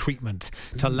similar treatment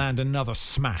to land another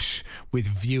smash with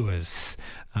viewers.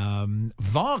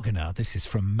 Wagner, this is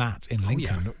from Matt in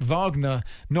Lincoln. yeah. Wagner,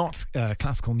 not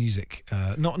classical music,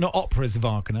 not opera's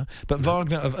Wagner, but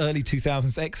Wagner of early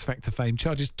 2000s X Factor fame,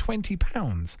 charges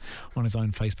 £20 on his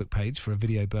own Facebook page for a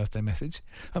video birthday message.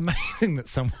 Amazing that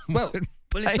someone Well, would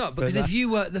it's pay not, for because that. if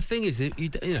you the thing is, you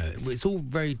know, it's all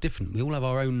very different. We all have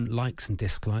our own likes and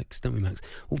dislikes, don't we, Max?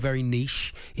 All very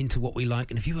niche into what we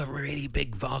like. And if you were a really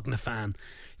big Wagner fan,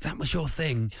 if that was your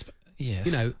thing, Yes.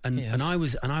 you know, and Yes. I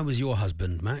was your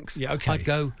husband, Max. Yeah, okay. I'd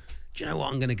go, do you know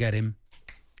what I'm going to get him?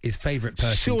 His favourite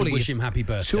person to wish him happy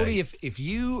birthday. Surely, if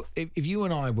you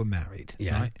and I were married,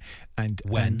 Yeah. right? And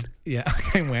When? and, yeah,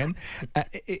 okay,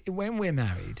 when we're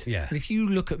married, Yeah. And if you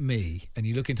look at me and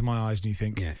you look into my eyes and you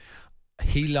think, Yeah.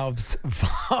 he loves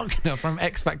Wagner from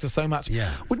X Factor so much.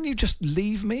 Yeah. Wouldn't you just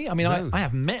leave me? I mean, No. I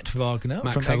have met Wagner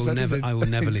Max, from I X will Factor.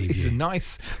 never leave He's you. a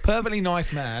nice, perfectly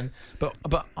nice man. But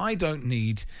I don't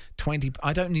need 20.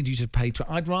 I don't need you to pay.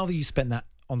 I'd rather you spend that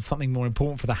on something more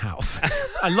important for the house.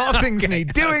 A lot of things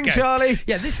need doing, okay. Charlie.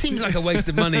 Yeah, this seems like a waste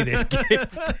of money, this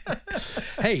gift.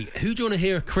 Hey, who do you want to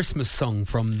hear a Christmas song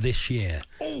from this year,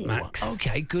 Max?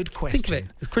 Okay, good question. Think of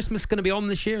it. Is Christmas going to be on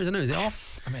this year? I don't know. Is it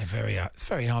off? I mean, it's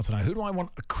very hard to know. Who do I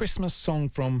want a Christmas song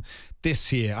from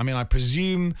this year? I mean, I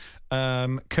presume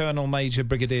Colonel Major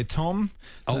Brigadier Tom.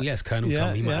 Oh, yes, Colonel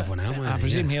Tom. He might have one out, won't I he?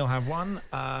 presume Yes. he'll have one.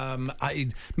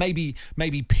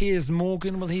 Maybe Piers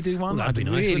Morgan, will he do one? Well, that'd be I'd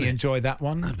nice, really wouldn't it? enjoy that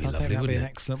one. That'd be I lovely, think that'd be wouldn't an it?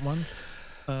 excellent one.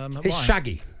 It's why?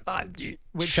 Shaggy.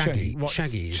 Which Shaggy. What?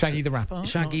 Shaggy is- Shaggy the rapper.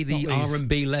 Shaggy, the Not these-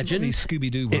 R&B legend. not the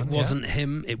Scooby-Doo one. It wasn't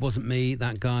him. It wasn't me.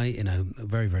 That guy, you know,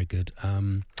 very, very good.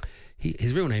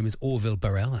 His real name is Orville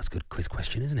Burrell. That's a good quiz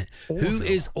question, isn't it? Who Orville.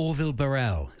 is Orville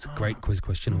Burrell? It's a great quiz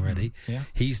question already. yeah.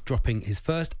 He's dropping his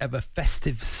first ever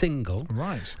festive single.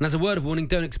 Right. And as a word of warning,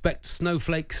 don't expect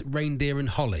snowflakes, reindeer and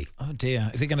holly. Oh dear.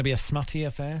 Is it going to be a smutty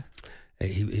affair?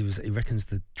 He reckons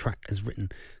the track is written,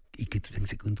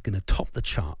 thinks it's going to top the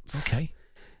charts. Okay.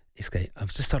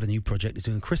 I've just started a new project. He's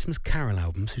doing a Christmas carol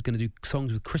album, so he's going to do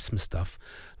songs with Christmas stuff.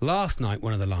 Last night,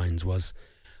 one of the lines was,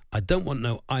 I don't want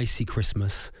no icy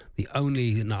Christmas. The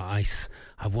only ice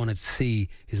I want to see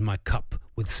is my cup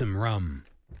with some rum.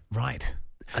 Right.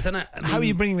 I don't know. How are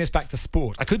you bringing this back to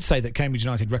sport? I could say that Cambridge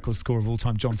United record scorer of all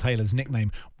time, John Taylor's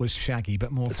nickname was Shaggy,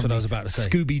 but more That's from what I the was about to say.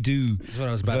 Scooby-Doo That's what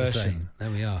I was about to say. version.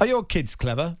 There we are. Are your kids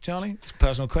clever, Charlie? It's a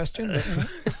personal question.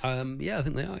 Yeah, I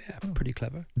think they are. Yeah, pretty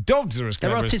clever. Dogs are as They're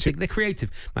clever artistic. as They're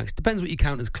creative. Max, depends what you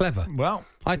count as clever. Well,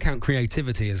 I count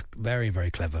creativity as very,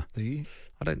 very clever. do you?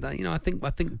 I don't. You know, I think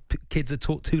kids are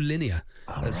taught too linear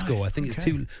at school. I think it's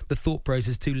okay. the thought process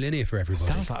is too linear for everybody.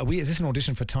 Sounds like is this an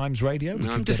audition for Times Radio? We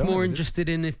No, I'm could just get on more with it. interested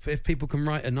in if people can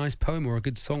write a nice poem or a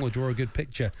good song or draw a good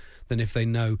picture than if they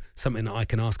know something that I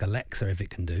can ask Alexa if it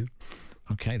can do.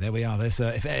 Okay, there we are. There's,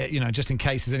 if just in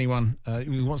case there's anyone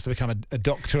who wants to become a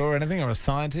doctor or anything, or a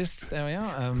scientist, there we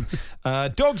are.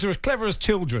 Dogs are as clever as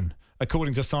children,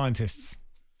 according to scientists.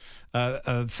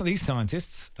 So these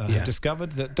scientists have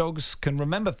discovered that dogs can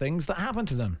remember things that happen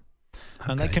to them.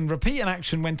 And they can repeat an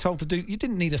action when told to do. You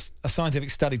didn't need a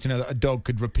scientific study to know that a dog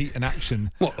could repeat an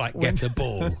action. What, like get a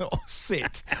ball? or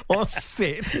sit. Or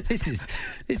sit. This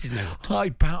is no. I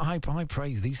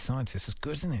praise these scientists. It's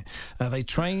good, isn't it? They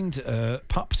trained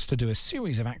pups to do a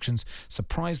series of actions,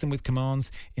 surprise them with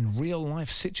commands in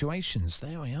real-life situations.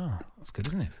 There we are. That's good,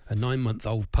 isn't it? A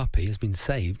 9-month-old puppy has been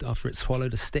saved after it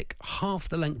swallowed a stick half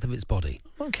the length of its body.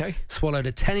 Okay. Swallowed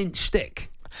a 10-inch stick.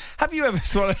 Have you ever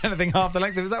swallowed anything half the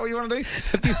length of? Is that what you want to do?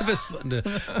 Have you ever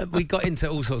swallowed? We got into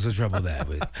all sorts of trouble there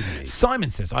with. Didn't we?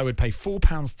 Simon says I would pay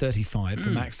 £4.35 for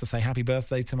Max to say happy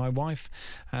birthday to my wife,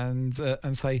 and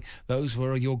say those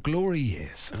were your glory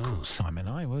years. Of course, Simon,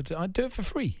 I would. I'd do it for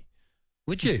free.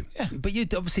 Would you? Yeah. But you're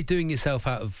obviously doing yourself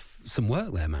out of some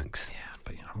work there, Max. Yeah,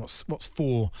 But what's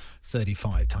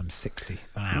 4.35 times 60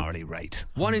 an hourly rate?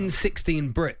 1 in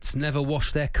 16 Brits never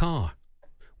wash their car.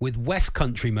 With West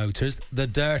Country Motors, the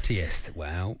dirtiest.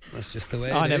 Well, that's just the way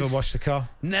it is. I never washed the car.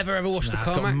 Never ever washed the car,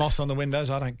 It's got Max? moss on the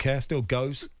windows. I don't care. Still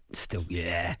goes. Still,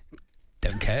 yeah.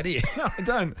 Don't care, do you? No, I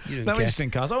don't. You don't no care. interest in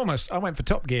cars. I went for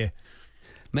Top Gear.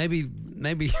 Maybe.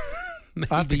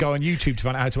 I have to go on YouTube to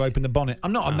find out how to open the bonnet.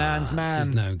 I'm not a man's man. This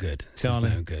is no good. This is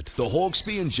no good. The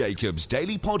Hawksby and Jacobs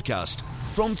Daily Podcast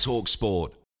from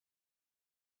TalkSport.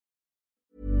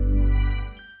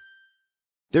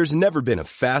 There's never been a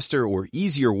faster or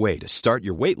easier way to start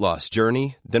your weight loss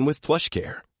journey than with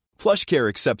PlushCare. PlushCare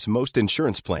accepts most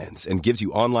insurance plans and gives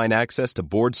you online access to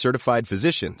board-certified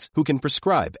physicians who can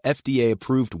prescribe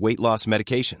FDA-approved weight loss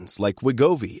medications like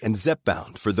Wegovy and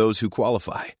Zepbound for those who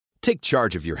qualify. Take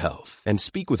charge of your health and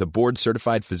speak with a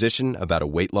board-certified physician about a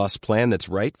weight loss plan that's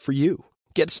right for you.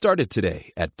 Get started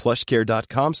today at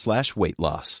plushcare.com/weight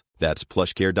loss. That's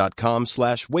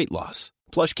plushcare.com/weight loss.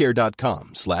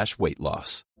 plushcare.com/weight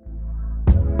loss.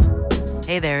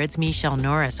 Hey there, it's Michelle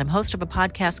Norris. I'm host of a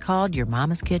podcast called Your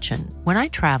Mama's Kitchen. When I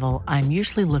travel, I'm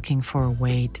usually looking for a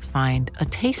way to find a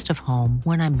taste of home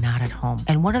when I'm not at home.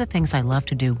 And one of the things I love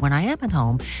to do when I am at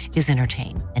home is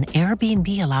entertain. And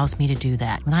Airbnb allows me to do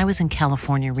that. When I was in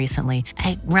California recently,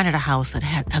 I rented a house that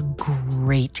had a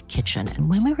great kitchen. And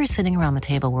when we were sitting around the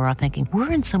table, we were all thinking, we're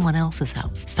in someone else's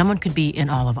house. Someone could be in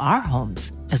all of our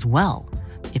homes as well.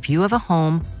 If you have a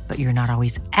home, but you're not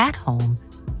always at home,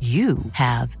 you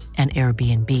have an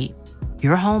Airbnb.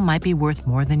 Your home might be worth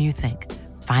more than you think.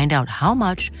 Find out how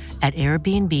much at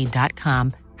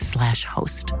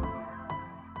airbnb.com/host.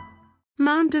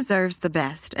 Mom deserves the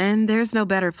best, and there's no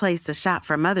better place to shop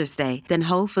for Mother's Day than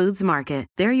Whole Foods Market.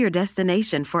 They're your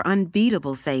destination for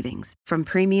unbeatable savings, from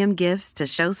premium gifts to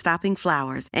show-stopping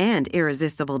flowers and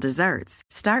irresistible desserts.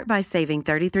 Start by saving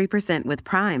 33% with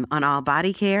Prime on all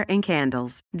body care and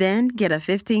candles. Then get a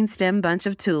 15-stem bunch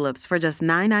of tulips for just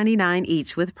 $9.99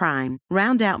 each with Prime.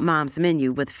 Round out Mom's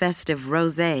menu with festive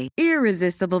rosé,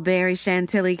 irresistible berry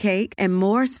chantilly cake, and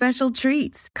more special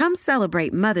treats. Come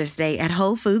celebrate Mother's Day at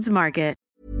Whole Foods Market.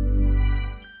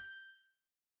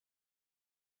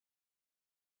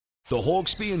 The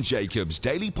Hawksby and Jacobs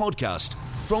Daily Podcast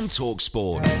from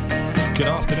TalkSport. Good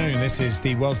afternoon. This is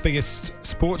the world's biggest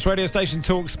sports radio station,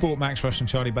 TalkSport. Max Rush and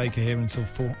Charlie Baker here until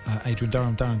 4. Adrian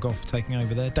Durham, Darren Goff taking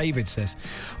over there. David says,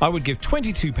 I would give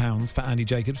 £22 for Andy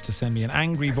Jacobs to send me an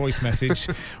angry voice message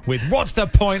with, what's the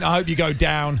point? I hope you go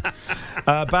down.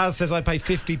 Baz says, I'd pay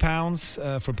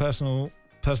 £50 for a personalised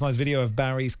video of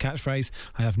Barry's catchphrase.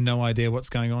 I have no idea what's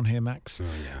going on here, Max. Oh,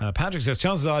 yeah. Patrick says,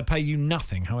 chances are I'd pay you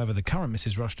nothing. However, the current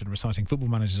Mrs. Rushton reciting football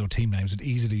managers or team names would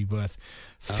easily be worth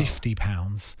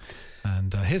 £50.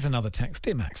 And here's another text.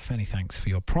 Dear Max, many thanks for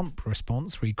your prompt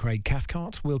response. Read Craig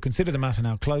Cathcart. We'll consider the matter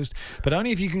now closed, but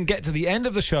only if you can get to the end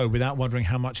of the show without wondering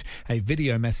how much a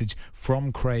video message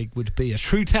from Craig would be. A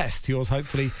true test. Yours,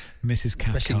 hopefully, Mrs.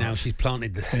 Cathcart. Especially now she's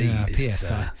planted the seed. Yeah,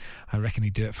 P.S. I reckon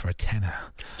he'd do it for a tenner.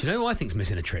 Do you know who I think's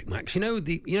missing a trick, Max? You know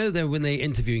when they're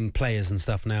interviewing players and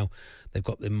stuff now, they've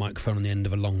got the microphone on the end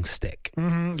of a long stick.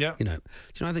 Mm-hmm, yeah. You know, do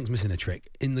you know I think's missing a trick?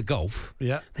 In the golf,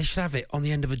 yeah, they should have it on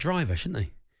the end of a driver, shouldn't they?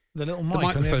 The little The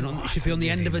microphone should be on the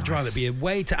really end of a nice. driver. It'd be a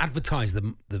way to advertise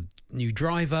the new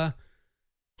driver,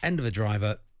 end of a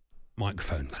driver,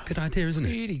 microphone. It's a good idea, isn't it?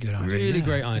 Really good idea. Really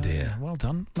great idea. Well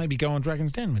done. Maybe go on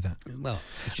Dragon's Den with that. Well,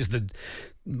 it's just the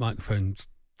microphone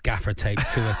gaffer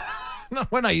taped to a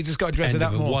No, you just got to dress end it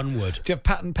up of a more. one wood. Do you have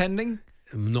patent pending?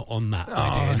 Not on that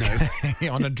idea, okay.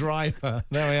 On a driver.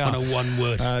 There we are. On a one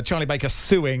word. Charlie Baker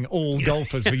suing all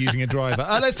golfers for using a driver.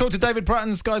 Let's talk to David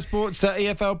Pratton, Sky Sports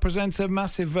EFL presenter.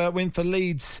 Massive win for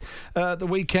Leeds the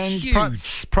weekend.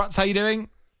 Huge. Pratts, how you doing?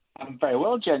 I'm very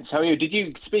well, gents. How are you?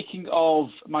 Speaking of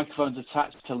microphones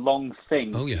attached to long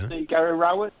things, Oh, yeah. see Gary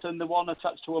Rowett and the one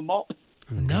attached to a mop?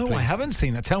 No, I haven't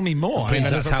seen that. Tell me more. Please,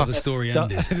 that's how the story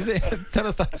ended. Tell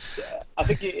us that. I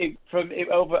think I can't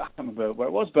remember where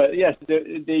it was, but yes,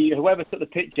 the whoever took the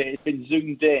picture, it's been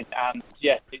zoomed in, and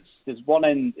yes, there's one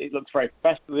end, it looks very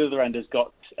professional, the other end has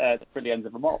got the frilly ends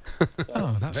of a mop. So,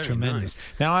 Oh, that's Very tremendous.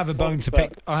 nice. Now I have a bone to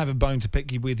pick. I have a bone to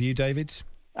pick with you, David.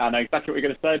 I know exactly what you're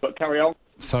going to say, but carry on.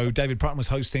 So David Pratton was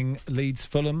hosting Leeds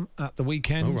Fulham at the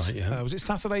weekend. Oh, right, yeah. Was it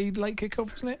Saturday late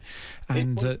kickoff, wasn't it?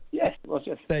 And Yes, it was,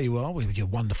 yes. there you are with your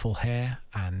wonderful hair,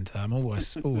 and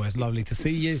always lovely to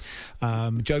see you.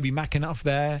 Joby McAnuff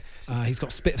there. He's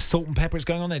got a bit of salt and pepper. It's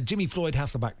going on there. Jimmy Floyd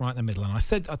Hasselback right in the middle. And I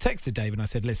texted David and I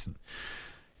said, listen,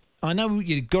 I know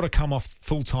you've got to come off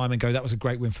full time and go, that was a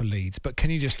great win for Leeds, but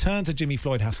can you just turn to Jimmy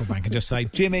Floyd Hasselbank and just say,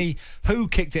 Jimmy, who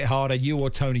kicked it harder, you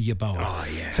or Tony Yeboah? Oh,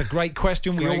 yeah. It's a great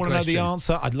question. We all want to know the question.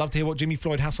 answer. I'd love to hear what Jimmy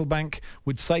Floyd Hasselbank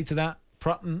would say to that.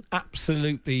 Prutton,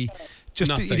 absolutely.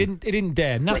 Nothing. He didn't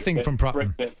dare. Nothing from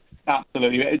Prutton.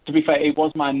 Absolutely. To be fair, it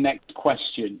was my next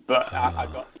question, but I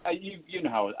got you know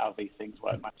how these things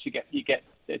work, Matt. You get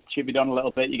chivied on a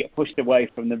little bit. You get pushed away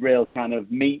from the real kind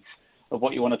of meat of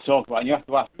what you want to talk about, and you have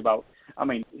to ask about. I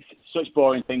mean, such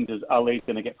boring things as are Leeds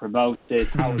going to get promoted?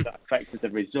 How has that affected the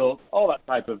result? All that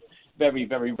type of very,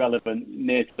 very relevant,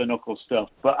 near to the knuckle stuff.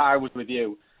 But I was with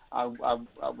you. I was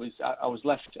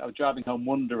driving home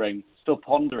wondering, still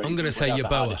pondering. I'm going to say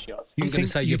Yeboah. You think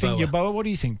Yeboah? What do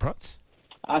you think, Prutz?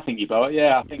 I think Yeboah,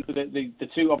 yeah. I think the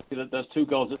two, obviously, there's two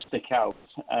goals that stick out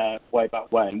way back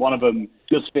when. One of them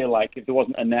does feel like if there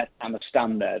wasn't a net and a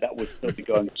stand there, that would still be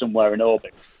going somewhere in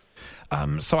orbit.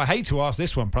 So I hate to ask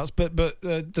this one, Prutz, but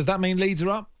does that mean Leeds are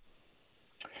up?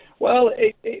 Well,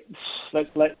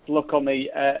 let's look on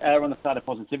the err on the side of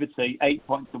positivity. 8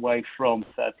 points away from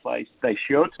third place. They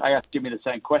should. I asked Jimmy the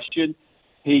same question.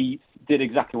 He did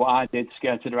exactly what I did,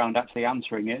 skirted around actually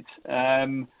answering it.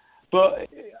 But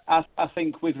I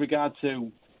think with regard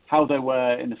to how they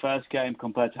were in the first game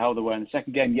compared to how they were in the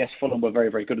second game, yes, Fulham were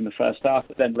very, very good in the first half,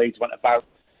 but then Leeds went about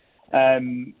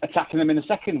attacking them in the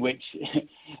second, which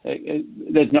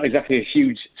there's not exactly a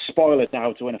huge spoiler to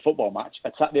how to win a football match.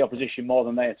 Attack the opposition more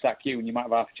than they attack you, and you might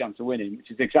have half a chance of winning,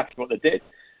 which is exactly what they did.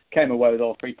 Came away with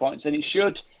all 3 points, and it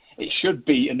should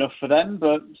be enough for them,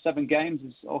 but 7 games,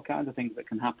 there's all kinds of things that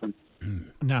can happen.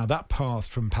 Now, that pass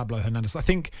from Pablo Hernandez, I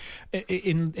think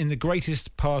in the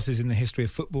greatest passes in the history of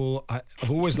football,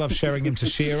 I've always loved sharing him to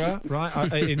Shearer,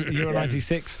 right? In Euro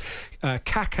 96.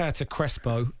 Kaka to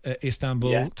Crespo,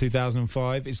 Istanbul,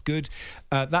 2005 is good.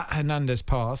 That Hernandez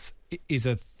pass is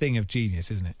a thing of genius,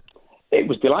 isn't it? It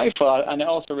was delightful, and it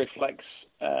also reflects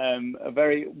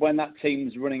when that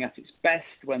team's running at its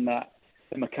best, when the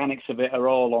mechanics of it are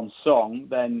all on song,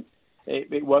 then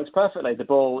it works perfectly. The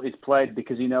ball is played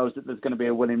because he knows that there's going to be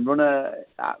a winning runner.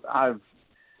 I've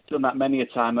done that many a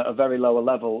time at a very lower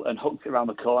level and hooked it around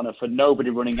the corner for nobody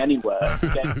running anywhere,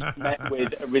 getting met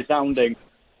with a resounding,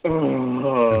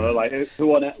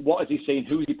 what has he seen?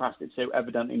 Who's he passed it to?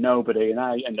 Evidently nobody. And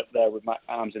I end up there with my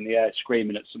arms in the air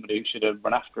screaming at somebody who should have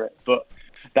run after it. But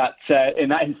that in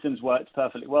that instance works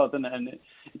perfectly well, doesn't it? And it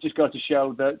just goes to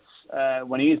show that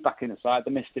when he is back in the side,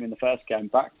 they missed him in the first game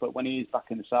back, but when he is back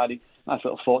in the side, nice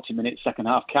little 40-minute second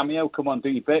half cameo. Come on, do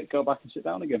your bit, go back and sit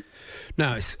down again.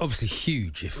 Now, it's obviously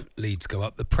huge if Leeds go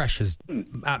up. The pressure's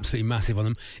absolutely massive on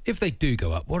them. If they do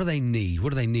go up, what do they need? What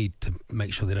do they need to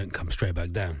make sure they don't come straight back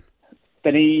down?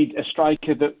 They need a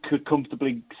striker that could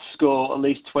comfortably score at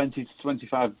least 20 to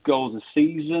 25 goals a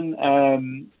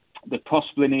season. They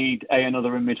possibly need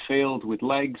another in midfield with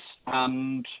legs,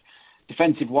 and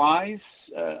defensive-wise,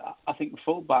 I think the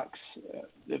fullbacks,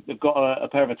 they've got a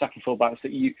pair of attacking fullbacks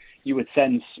that you would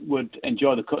sense would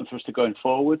enjoy the cut and thruster going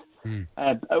forward.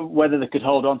 Whether they could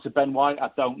hold on to Ben White,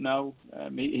 I don't know.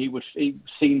 He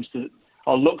seems to,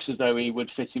 or looks as though he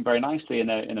would fit in very nicely in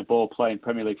a ball-playing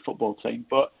Premier League football team.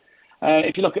 But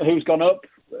if you look at who's gone up,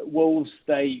 Wolves,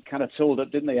 they kind of tooled up,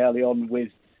 didn't they, early on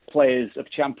with players of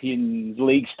Champions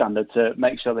League standard to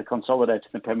make sure they consolidated in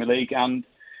the Premier League, and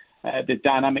the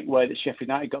dynamic way that Sheffield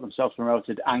United got themselves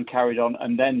promoted and carried on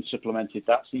and then supplemented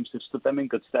that seems to have stood them in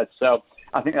good stead. So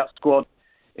I think that squad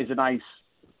is a nice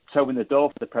toe in the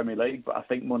door for the Premier League, but I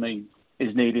think money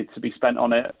is needed to be spent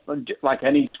on it, like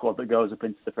any squad that goes up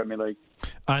into the Premier League.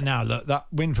 Now, look, that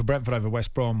win for Brentford over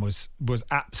West Brom was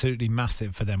absolutely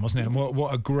massive for them, wasn't it? And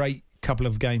what a great couple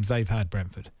of games they've had,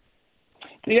 Brentford.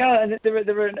 Yeah, and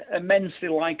they're an immensely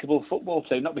likeable football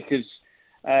team, not because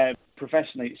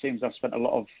professionally it seems I've spent a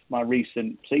lot of my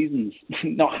recent seasons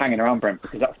not hanging around Brentford,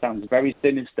 because that sounds very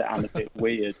sinister and a bit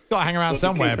weird. Got to hang around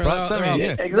somewhere, Brad.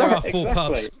 There are 4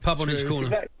 pubs, pub on each corner.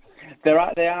 Exactly.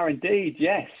 They are indeed,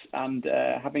 yes. And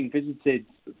having visited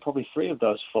probably 3 of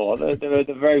those 4, they're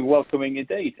very welcoming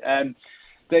indeed.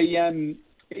 It's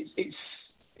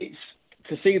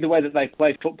to see the way that they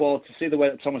play football, to see the way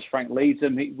that Thomas Frank leads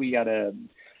them. We had a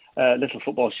little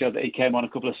football show that he came on a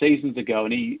couple of seasons ago,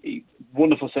 and he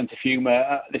wonderful sense of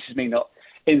humour. This is me not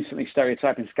instantly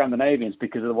stereotyping Scandinavians,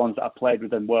 because of the ones that I played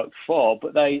with and worked for,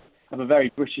 but they have a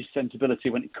very British sensibility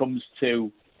when it comes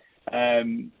to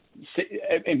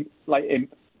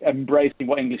embracing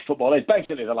what English football is.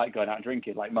 Basically, they like going out and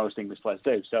drinking, like most English players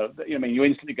do. So, you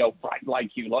instantly go, right,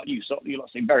 like you lot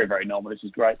seem very, very normal. This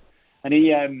is great. And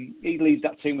he leads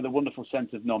that team with a wonderful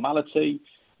sense of normality.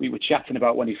 We were chatting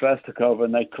about when he first took over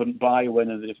and they couldn't buy when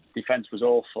the defence was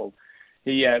awful.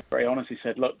 he very honestly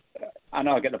said, look, I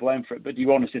know I get the blame for it, but do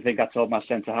you honestly think I told my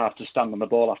centre-half to stand on the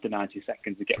ball after 90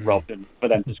 seconds and get robbed and for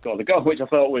them to score the goal, which I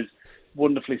thought was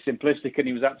wonderfully simplistic, and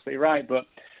he was absolutely right. But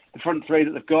the front three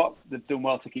that they've got, they've done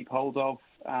well to keep hold of.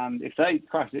 And if they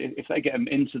get them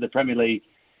into the Premier League,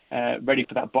 ready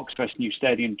for that box-fresh new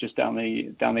stadium just down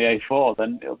the A4,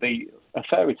 then it'll be a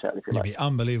fairy tale, if you like. It'd be an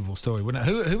unbelievable story, wouldn't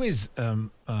it? Who is, out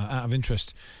of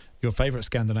interest, your favourite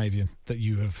Scandinavian that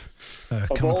you have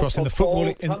come across in the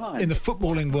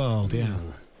footballing world? Yeah.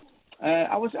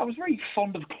 I was very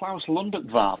fond of Klaus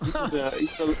Lundekvarn.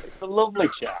 He's a lovely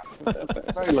chap,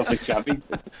 a very lovely chap. He's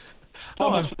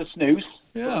much for the snooze.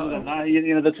 Yeah.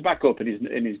 The tobacco up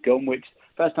in his gum, which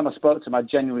first time I spoke to him, I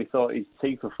genuinely thought his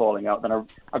teeth were falling out. Then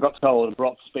I got told and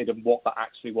brought to speed of what that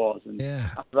actually was. And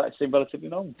after that, it seemed relatively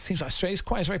normal. Seems like it's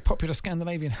quite a very popular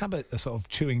Scandinavian habit, the sort of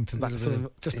chewing tobacco, sort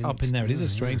of just up in there. It is a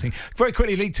strange thing. Very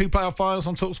quickly, League 2 playoff finals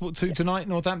on TalkSport 2 tonight.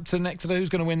 Northampton, Exeter. Who's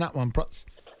going to win that one, Prutz?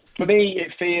 For me,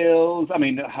 it feels, I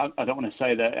don't want to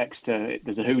say that Exeter,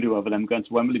 there's a hoodoo over them going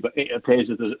to Wembley, but it appears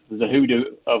that there's a hoodoo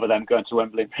over them going to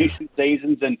Wembley in recent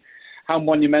seasons, and how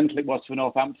monumental it was for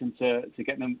Northampton to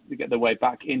get their way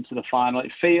back into the final.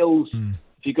 It feels,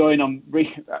 if you're going on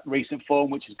recent form,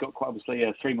 which has got quite obviously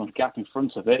a 3-month gap in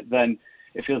front of it, then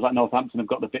it feels like Northampton have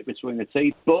got the bit between the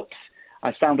teeth. But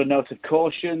I sound a note of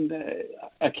caution,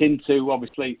 akin to,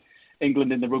 obviously,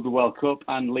 England in the Rugby World Cup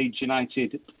and Leeds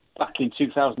United back in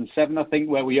 2007, I think,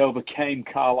 where we overcame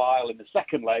Carlisle in the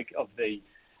second leg of the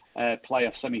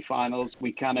playoff semi-finals.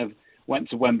 We kind of went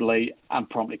to Wembley and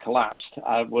promptly collapsed.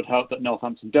 I would hope that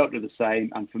Northampton don't do the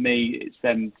same, and for me, it's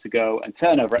them to go and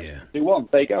turn over it 2-1.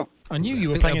 There you go. I knew you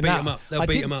were playing in that. They'll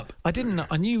beat them up. I didn't.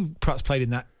 I knew Pratt's played in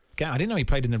that. I didn't know he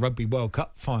played in the Rugby World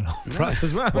Cup final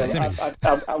as well.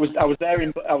 I was there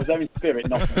in spirit,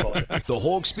 not in body. The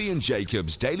Hawksbee and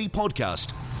Jacobs Daily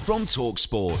Podcast from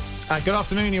TalkSport. Good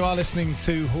afternoon. You are listening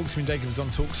to Hawksbee and Jacobs on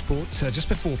TalkSport. Just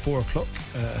before 4 o'clock,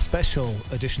 a special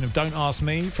edition of Don't Ask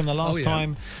Me from the last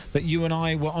time that you and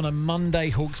I were on a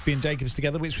Monday, Hawksbee and Jacobs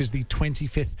together, which was the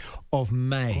 25th of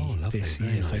May this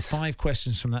year. Nice. So 5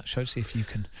 questions from that show. See if you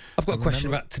can. I've got a question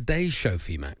about today's show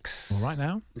for you, Max. Well, right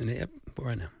now? Yep,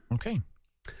 right now. Okay.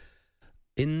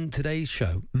 In today's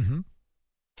show,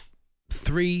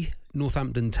 3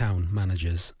 Northampton Town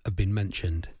managers have been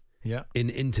mentioned in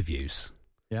interviews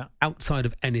outside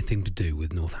of anything to do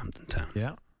with Northampton Town.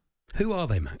 Yeah. Who are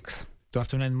they, Max? Do I have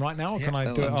to name them right now, or can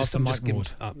I do it after Mike Ward?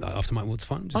 After Mike Ward's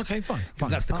fine. Okay, fine.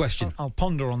 That's the question. I'll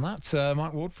ponder on that.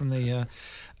 Mike Ward from the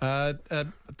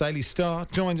Daily Star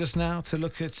joins us now to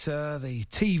look at the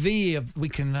TV we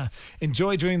can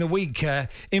enjoy during the week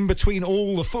in between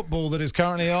all the football that is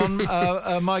currently on.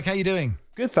 Mike, how are you doing?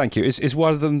 Good, thank you. Is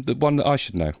one of them the one that I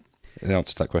should know? The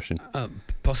answer to that question.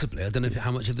 Possibly. I don't know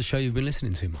how much of the show you've been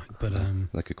listening to, Mike. But that's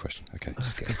a good question. Okay.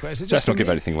 That's a good question. Let's not give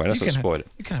anything away. Let's not spoil it.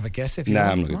 You can have a guess if you want.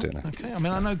 No, I'm not going to do it now. Okay. I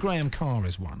mean, I know Graham Carr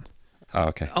is one. Oh,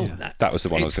 okay. Oh, yeah. That was the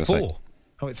one I was going to say.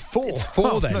 Oh, it's 4. It's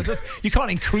 4 then. No, you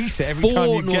can't increase it every time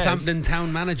you guess. 4 Northampton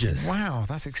Town managers. Wow,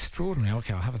 that's extraordinary.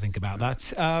 Okay, I'll have a think about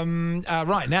that.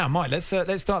 Right, now, Mike, let's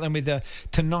start then with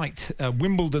tonight,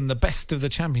 Wimbledon, the best of the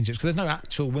championships, because there's no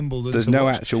actual Wimbledon. There's no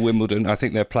actual Wimbledon. I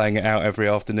think they're playing it out every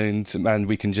afternoon, and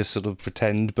we can just sort of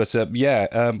pretend. But,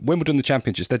 Wimbledon, the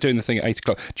championships, they're doing the thing at 8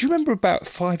 o'clock. Do you remember about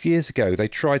 5 years ago, they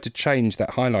tried to change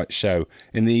that highlight show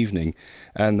in the evening,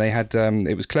 and they had,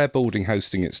 it was Claire Balding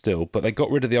hosting it still, but they got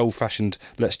rid of the old-fashioned,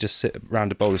 let's just sit around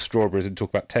a bowl of strawberries and talk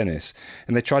about tennis,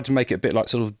 and they tried to make it a bit like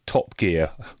sort of Top Gear,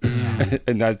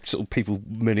 and had sort of people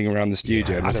milling around the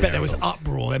studio. I bet there was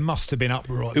uproar. There must have been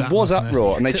uproar. It was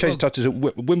uproar, and they changed it to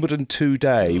Wimbledon 2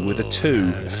 Day with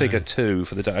a figure 2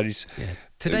 for the day.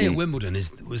 Today at Wimbledon is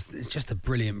just a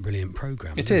brilliant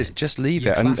programme. It is. Just leave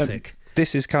it. Classic.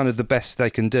 This is kind of the best they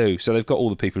can do. So they've got all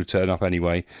the people who turn up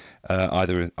anyway,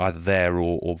 either there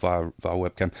or via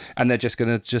webcam, and they're just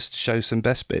going to just show some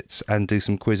best bits and do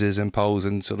some quizzes and polls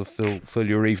and sort of fill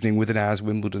your evening with an hour's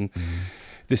Wimbledon.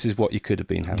 This is what you could have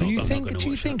been having. Do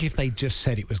you think if they just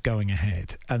said it was going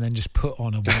ahead and then just put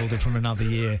on a Wimbledon from another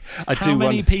year, how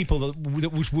many people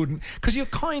that wouldn't? Because you're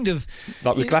kind of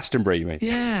like with Glastonbury, you mean?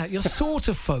 Yeah, you're sort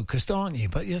of focused, aren't you?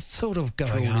 But you're sort of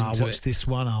going, I'll watch this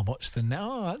one, I'll watch the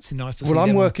that's nice to see. Well,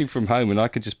 I'm working from home and I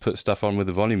could just put stuff on with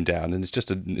the volume down, and it's just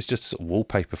sort of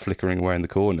wallpaper flickering away in the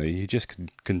corner. You just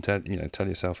can tell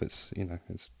yourself it's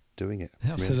doing it.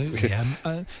 Absolutely.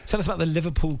 Tell us about the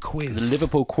Liverpool quiz. The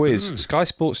Liverpool quiz. Sky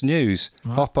Sports News,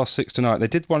 6:30 tonight. They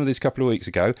did one of these a couple of weeks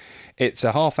ago. It's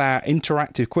a half-hour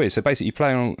interactive quiz. So basically you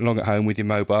play along at home with your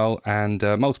mobile and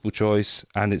multiple choice,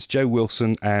 and it's Joe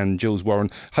Wilson and Jules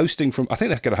Warren hosting from, I think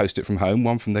they're going to host it from home,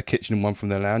 one from their kitchen and one from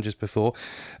their lounge as before.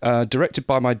 Directed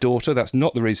by my daughter. That's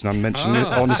not the reason I'm mentioning it,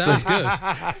 honestly. Sounds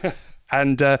good.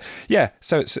 And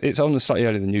so it's on slightly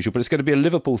earlier than usual, but it's going to be a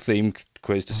Liverpool-themed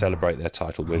quiz to celebrate their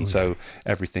title win. So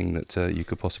everything that you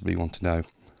could possibly want to know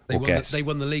or guess. They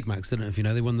won the league, Max, didn't it? If you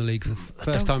know, they won the league for the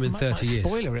first time in 30 years.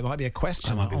 Spoiler, it might be a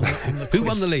question. Might be who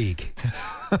won the league?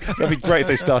 That'd be great if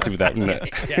they started with that, wouldn't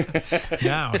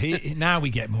it? Now we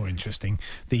get more interesting.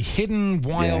 The Hidden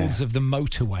Wilds of the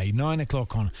Motorway,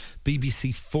 9:00 on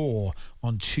BBC 4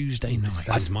 on Tuesday night.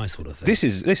 That's my sort of thing.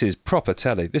 This is proper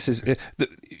telly. This is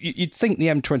you'd think the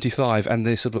M25 and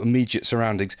the sort of immediate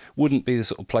surroundings wouldn't be the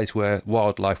sort of place where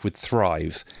wildlife would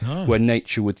thrive, where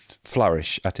nature would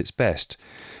flourish at its best.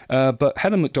 But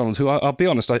Helen McDonald, who I'll be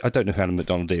honest, I don't know who Helen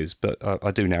McDonald is, but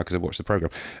I do now because I watched the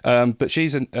programme. But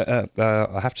she's,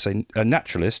 I have to say, a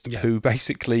naturalist who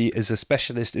basically is a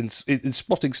specialist in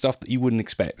spotting stuff that you wouldn't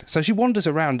expect. So she wanders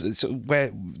around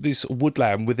where this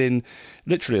woodland within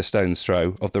literally a stone's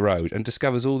throw of the road and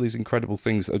discovers all these incredible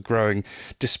things that are growing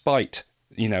despite,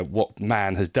 what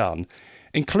man has done.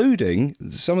 Including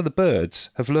some of the birds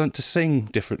have learnt to sing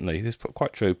differently. This is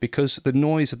quite true, because the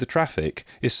noise of the traffic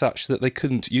is such that they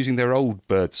couldn't, using their old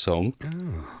bird song,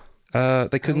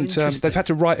 they couldn't. They've had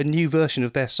to write a new version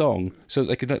of their song so that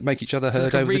they could make each other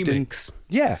heard over the remix.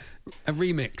 A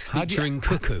remix featuring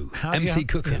Cuckoo, MC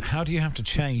Cuckoo. How do you have to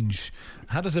change?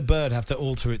 How does a bird have to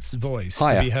alter its voice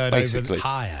higher, to be heard basically. over?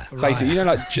 Higher. Basically,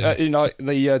 like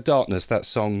the Darkness, that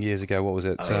song years ago. What was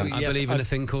it? I believe in a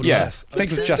thing called Love.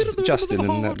 Think of Justin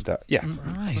and that. Yeah,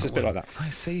 right. It's a bit like that. I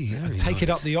see. Take it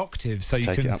up the octave so you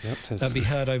can be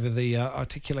heard over the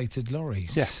articulated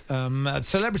lorries. Yeah.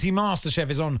 Celebrity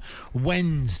MasterChef is on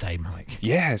Wednesday, Mike.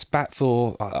 Yeah, it's back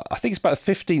for. I think it's about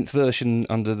the 15th version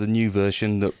under the new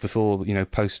version that before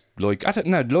post Lloyd. I don't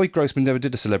know. Lloyd Grossman never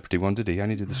did a celebrity one, did he? He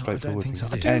only did the straightforward. I don't think so.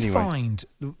 I do find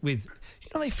with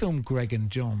they filmed Greg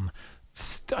and John.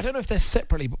 I don't know if they're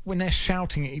separately, but when they're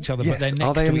shouting at each other, but they're next to each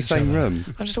other. Are they in the same room?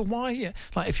 I just thought, why?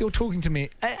 Like, if you're talking to me,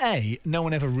 no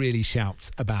one ever really shouts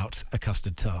about a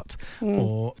custard tart,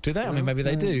 or do they? I mean, maybe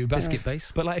they do. But, biscuit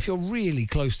base. But like, if you're really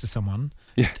close to someone,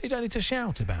 you don't need to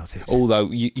shout about it. Although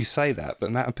you say that, but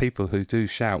the amount of people who do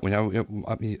shout when you're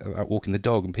walking the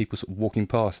dog and people sort of walking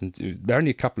past, and there are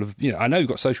only a couple of, I know you've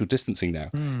got social distancing now.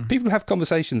 People have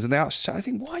conversations and they are shouting. I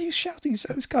think, why are you shouting?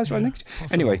 This guy's right next to you.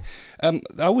 Anyway, I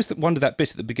always wondered that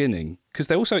bit at the beginning, because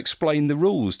they also explain the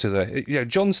rules to the.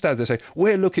 John stands there saying,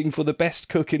 "We're looking for the best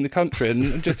cook in the country,"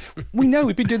 and we know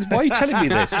we've been doing this. Why are you telling me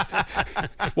this?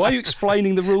 Why are you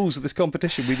explaining the rules of this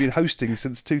competition we've been hosting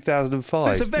since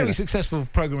 2005? It's a very successful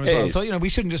programme as well. So we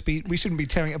shouldn't be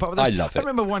tearing it apart. I love it. I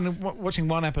remember watching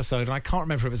one episode, and I can't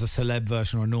remember if it was a celeb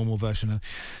version or a normal version. And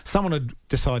someone had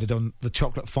decided on the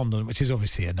chocolate fondant, which is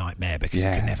obviously a nightmare because you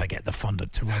can never get the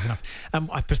fondant to rise enough. And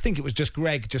I think it was just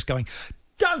Greg just going,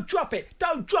 "Don't drop it!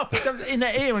 Don't drop it!" in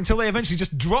their ear until they eventually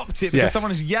just dropped it because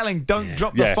someone is yelling, "Don't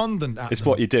drop the fondant!" At it's them.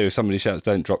 What you do if somebody shouts,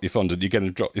 "Don't drop your fondant." You're going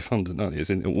to drop your fondant, aren't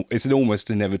you? It's an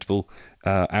almost inevitable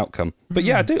outcome. But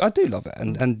I do love it.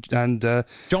 And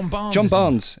John Barnes. John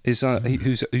Barnes is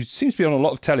who seems to be on a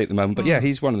lot of telly at the moment. But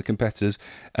he's one of the competitors.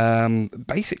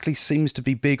 Basically, seems to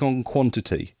be big on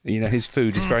quantity. His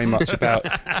food is very much about.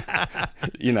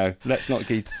 Let's not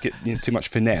get too much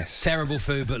finesse. Terrible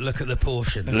food, but look at the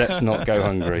portions. Let's not go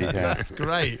hungry. Yeah. That's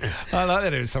great. I like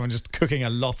that. It was someone just cooking a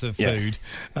lot of food.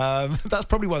 That's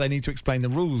probably why they need to explain the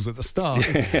rules at the start.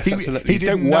 Absolutely. You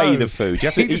don't weigh the food. You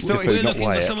have to eat the food, not weigh it. We're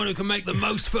looking for someone who can make the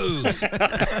most food.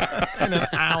 In an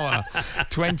hour.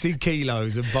 20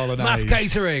 kilos of bolognese. Mass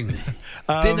catering.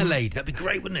 Dinner lady. That'd be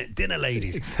great, wouldn't it? Dinner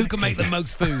ladies. Exactly. Who can make the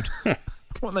most food?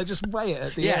 What, they just weigh it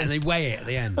at the end? Yeah, and they weigh it at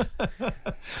the end.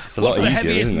 It's a lot easier, the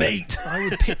heaviest isn't it? meat? I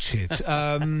would pitch it.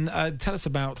 Tell us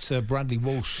about Bradley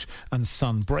Walsh and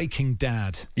Son, Breaking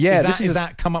Dad. Yeah, is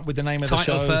that come up with the name of the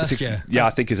show? First, I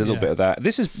think there's a little bit of that.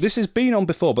 This has been on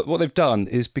before, but what they've done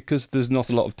is, because there's not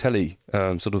a lot of telly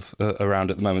around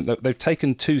at the moment, they've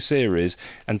taken two series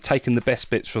and taken the best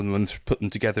bits from them and put them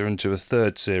together into a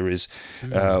third series,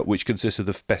 which consists of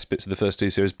the best bits of the first two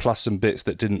series plus some bits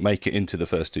that didn't make it into the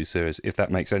first two series, if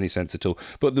that makes any sense at all.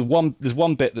 But there's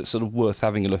one bit that's sort of worth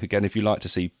having a look again if you like to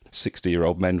see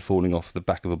 60-year-old men falling off the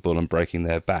back of a bull and breaking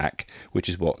their back, which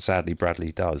is what sadly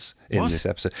Bradley does in this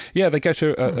episode. Yeah, they go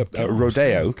to a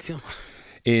rodeo.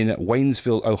 in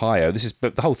Waynesville, Ohio.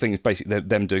 But the whole thing is basically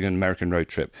them doing an American road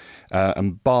trip.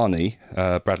 And Barney,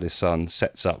 Bradley's son,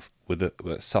 sets up with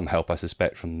some help, I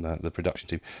suspect, from the production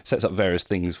team, sets up various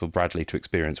things for Bradley to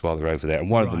experience while they're over there. And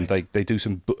one of them, they do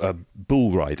some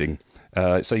bull riding.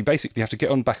 So you basically have to get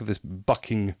on the back of this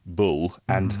bucking bull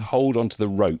and hold onto the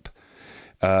rope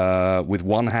with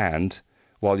one hand,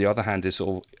 while the other hand is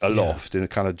sort of aloft in a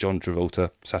kind of John Travolta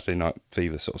Saturday Night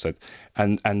Fever sort of sense,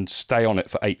 and stay on it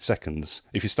for 8 seconds.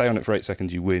 If you stay on it for 8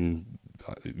 seconds, you win.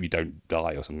 You don't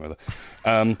die or something like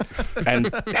that.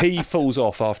 And he falls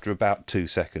off after about 2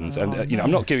 seconds. I'm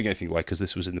not giving anything away because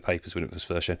this was in the papers when it was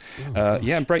first shown.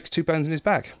 And breaks 2 bones in his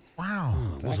back. Wow.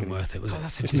 It wasn't worth it, was it?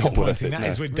 That's not worth it. That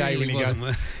is with Day when you go,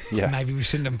 maybe we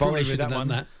shouldn't have bothered with that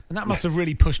one. And that must have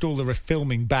really pushed all the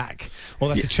filming back. Or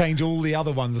they have to change all the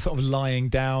other ones, the sort of lying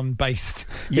down based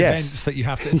events that you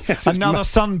have to. Another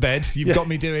sunbed you've got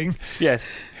me doing. Yes.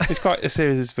 It's quite a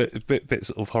series, bit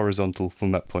sort of horizontal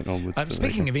from that point onwards.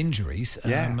 Speaking of injuries,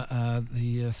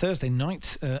 the Thursday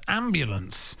night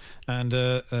ambulance and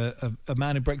a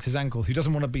man who breaks his ankle who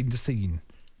doesn't want to be seen.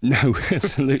 No,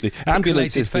 absolutely.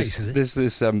 Ambulance is face, there's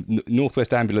this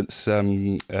Northwest Ambulance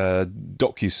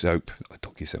docu-soap.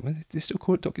 Do they still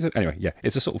call it docu-soap? Anyway,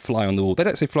 it's a sort of fly on the wall. They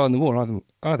don't say fly on the wall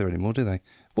either anymore, do they?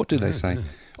 What do they say?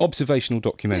 Observational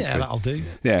documentary. Yeah, that'll do.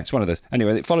 Yeah, it's one of those.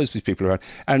 Anyway, it follows these people around,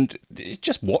 and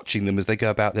just watching them as they go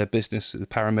about their business, the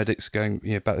paramedics going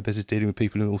about their business, dealing with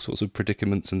people in all sorts of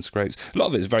predicaments and scrapes. A lot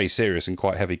of it is very serious and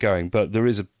quite heavy going, but there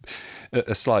is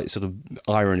a slight sort of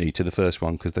irony to the first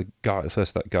one, because the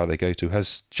first guy they go to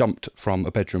has jumped from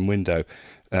a bedroom window,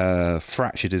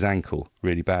 fractured his ankle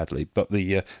really badly. But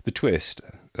the twist,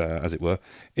 as it were,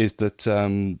 is that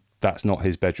that's not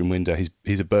his bedroom window.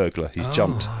 He's a burglar. He's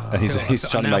jumped and he's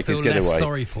trying to make his getaway.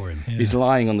 Sorry for him. Yeah. He's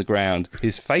lying on the ground.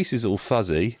 His face is all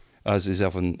fuzzy, as is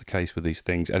often the case with these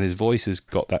things, and his voice has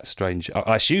got that strange.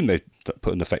 I assume they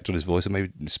put an effect on his voice, and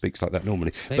maybe he speaks like that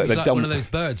normally. Maybe he's like one of those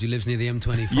birds who lives near the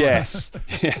M25. Yes.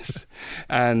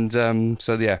 And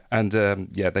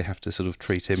they have to sort of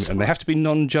treat him, and they have to be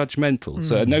non-judgmental.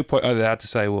 So at no point are they had to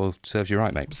say, "Well, serves you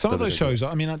right, mate." Some of those shows,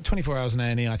 24 Hours on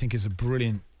A&E, I think, is a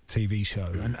brilliant TV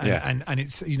show, and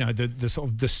it's the sort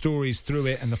of the stories through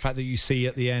it, and the fact that you see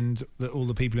at the end that all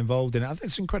the people involved in it.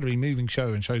 It's an incredibly moving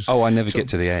show, and shows. Oh, I never get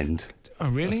to the end. Oh,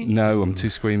 really? No, I'm too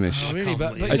squeamish. Oh, really?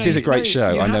 But it is a great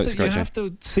show. I know it's a great show. You have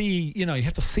to see, you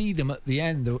have to see them at the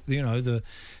end.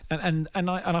 And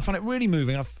I find it really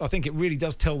moving. I think it really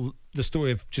does tell the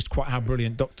story of just quite how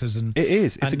brilliant doctors and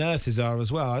nurses are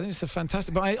as well. I think it's a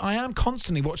fantastic. But I am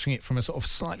constantly watching it from a sort of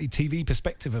slightly TV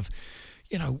perspective of,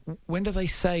 when do they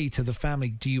say to the family,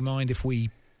 do you mind if we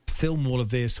film all of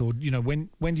this? Or, when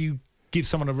do you give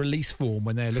someone a release form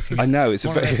when they're looking at I know, it's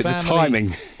the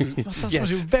timing. That's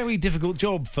a very difficult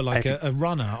job for a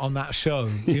runner on that show,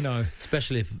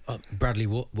 Especially if Bradley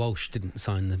Walsh didn't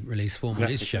sign the release form on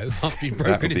his show after he'd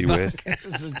broken his back.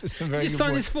 Did you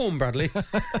sign this form, Bradley?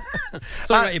 Sorry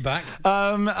about your back.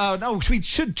 No, we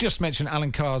should just mention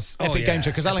Alan Carr's Epic Game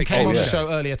Show, because Alan came on the show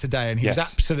earlier today and he was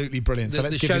absolutely brilliant.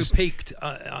 The show peaked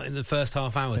in the first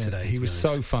half hour today. He was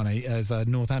so funny as a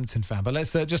Northampton fan. But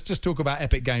let's just talk about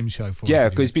Epic Game Show.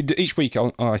 Because he's been each week on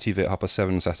ITV at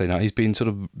 7:30 on Saturday night. He's been sort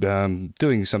of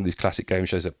doing some of these classic game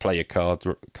shows that play your cards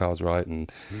right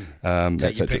and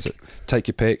take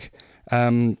your pick.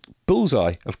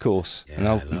 Bullseye, of course,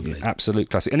 an absolute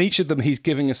classic. And each of them, he's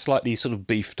giving a slightly sort of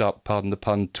beefed up, pardon the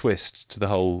pun, twist to the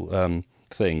whole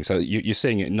thing. So you're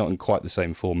seeing it not in quite the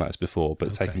same format as before,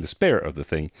 but taking the spirit of the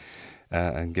thing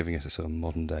and giving it a sort of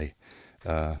modern day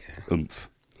oomph.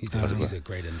 He's a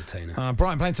great entertainer.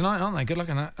 Brighton playing tonight, aren't they? Good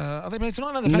luck on that. Are they playing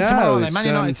tonight? No, they're playing tomorrow, aren't they? Man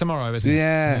United tomorrow, isn't it?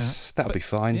 Yes, that'll be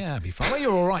fine. Yeah, it'll be fine. Well,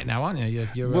 you're all right now, aren't you?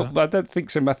 Well, I don't think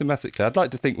so mathematically. I'd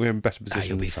like to think we're in better position.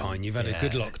 You'll be fine. You've had a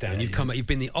good lockdown. You've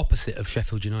been the opposite of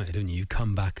Sheffield United, haven't you? You've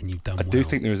come back and you've done well. I do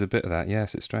think there is a bit of that.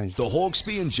 Yes, it's strange. The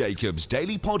Hawksby and Jacobs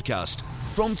Daily Podcast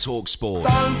from TalkSport.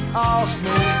 Don't ask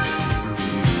me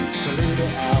to leave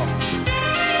it out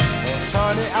or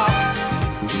turn it up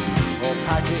or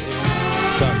pack it in.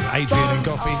 So, Adrian and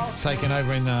Goffey taking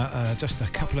over in just a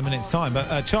couple of minutes' time.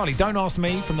 But, Charlie, don't ask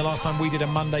me from the last time we did a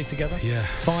Monday together. Yeah.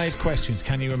 5 questions.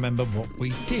 Can you remember what we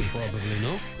did? Probably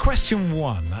not. Question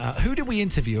 1. Who did we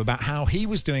interview about how he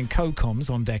was doing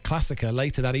co-coms on Der Klassiker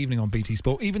later that evening on BT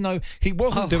Sport, even though he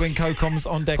wasn't doing co-coms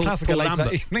on Der Klassiker later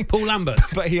that evening? Paul Lambert.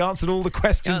 But he answered all the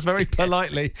questions very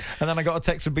politely. And then I got a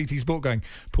text from BT Sport going,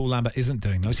 Paul Lambert isn't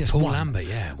doing those. Yes, Paul 1.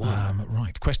 Lambert, one.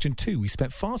 Right. Question 2. We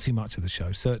spent far too much of the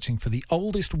show searching for the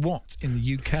oldest what in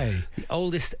the UK. The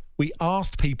oldest. We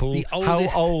asked people how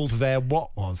old their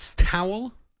what was.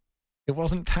 Towel? It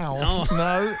wasn't towel. Oh.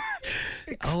 No.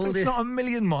 It's not a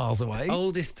million miles away.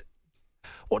 Oldest.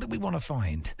 What did we want to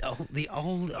find? really,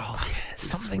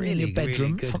 Something in your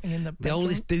bedroom. really Something in the bedroom. The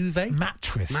oldest duvet?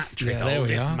 Mattress. Mattress. Yeah, there we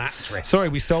oldest are. mattress. Sorry,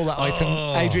 we stole that item.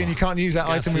 Oh. Adrian, you can't use that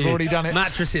item. We've already done it.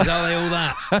 Mattresses, are they all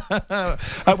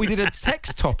that? We did a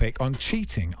text topic on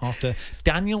cheating after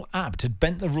Daniel Abt had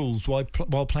bent the rules while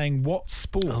playing what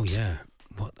sport? Oh, yeah.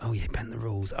 What? Oh, yeah, bent the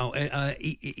rules. Oh,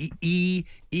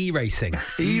 e-racing.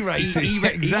 E-racing,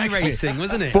 exactly. E-racing,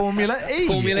 wasn't it? Formula E.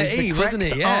 Formula is the E, wasn't it?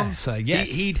 correct Yeah. answer, yes.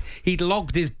 He'd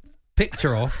logged his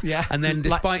picture off, and then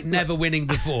despite never winning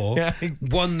before,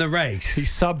 won the race. He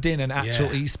subbed in an actual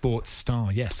esports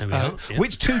star, yes. There we are, yeah.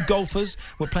 Which two golfers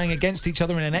were playing against each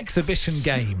other in an exhibition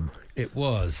game? It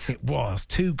was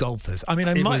two golfers. I mean,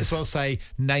 I might as well say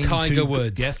name Tiger two.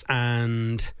 Woods. Yes.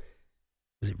 And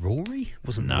was it Rory?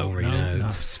 Wasn't Rory? No, it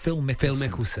was Phil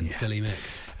Mickelson. Yeah. Philly Mick.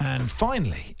 And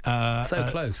finally, so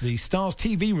close. The Stars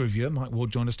TV reviewer, Mike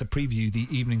Ward, joined us to preview the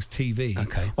evening's TV.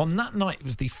 Okay. On that night, it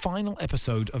was the final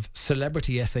episode of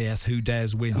Celebrity SAS Who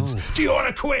Dares Wins. Oh. Do you want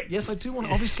to quit? Yes, I do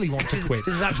obviously want to quit.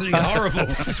 This is absolutely horrible.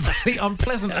 This is really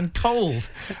unpleasant and cold.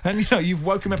 And, you've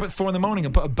woken me up at 4 a.m.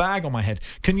 and put a bag on my head.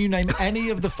 Can you name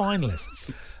any of the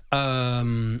finalists?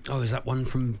 Is that one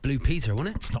from Blue Peter,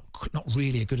 wasn't it? It's not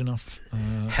really a good enough.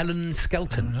 Helen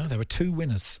Skelton. No, there were two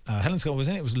winners. Helen Skelton was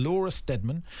in it. It was Laura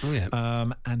Steadman. Oh yeah.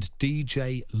 And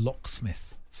DJ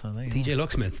Locksmith. So there you DJ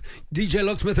Locksmith. DJ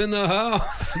Locksmith in the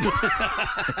house.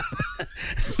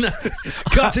 No,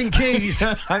 cutting keys.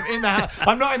 I'm in the house.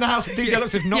 I'm not in the house. DJ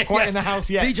Locksmith not quite in the house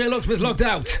yet. DJ Locksmith logged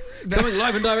out. Coming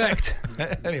live and direct.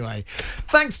 Anyway,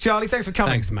 thanks, Charlie. Thanks for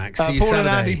coming. Thanks, Max. See you Paul Saturday.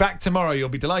 and Andy back tomorrow. You'll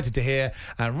be delighted to hear.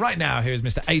 And right now, here's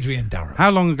Mr. Adrian Durham.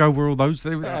 How long ago were all those?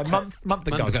 Month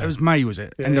ago. It was May, was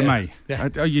it? End of May. Yeah.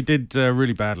 Oh, you did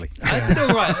really badly. I did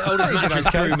all right. Oldest mattress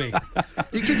threw me.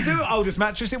 You can do Oldest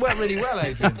Mattress. It worked really well,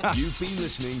 Adrian. You've been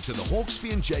listening to the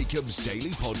Hawksby and Jacobs Daily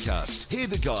Podcast. Hear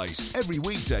the guys every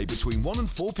weekday between 1 and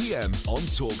 4 p.m. on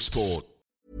TalkSport.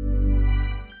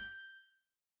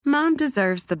 Mom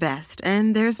deserves the best,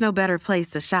 and there's no better place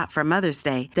to shop for Mother's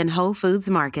Day than Whole Foods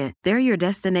Market. They're your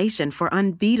destination for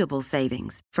unbeatable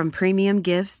savings, from premium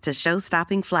gifts to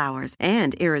show-stopping flowers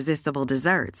and irresistible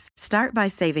desserts. Start by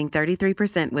saving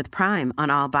 33% with Prime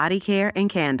on all body care and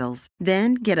candles.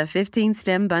 Then get a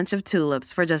 15-stem bunch of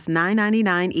tulips for just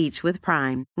 $9.99 each with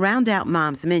Prime. Round out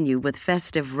Mom's menu with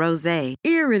festive rosé,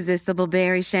 irresistible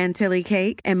berry chantilly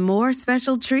cake, and more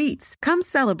special treats. Come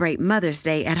celebrate Mother's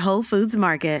Day at Whole Foods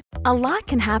Market. A lot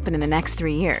can happen in the next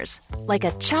 3 years. Like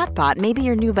a chatbot may be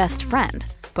your new best friend.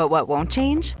 But what won't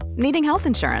change? Needing health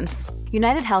insurance.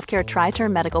 United Healthcare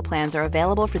Tri-Term Medical Plans are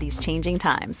available for these changing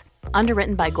times.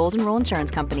 Underwritten by Golden Rule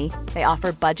Insurance Company, they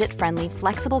offer budget-friendly,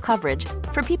 flexible coverage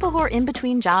for people who are in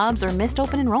between jobs or missed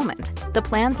open enrollment. The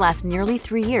plans last nearly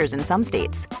 3 years in some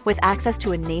states, with access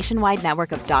to a nationwide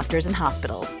network of doctors and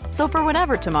hospitals. So for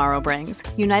whatever tomorrow brings,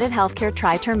 United Healthcare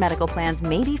Tri-Term Medical Plans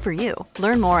may be for you.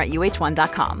 Learn more at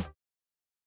uh1.com.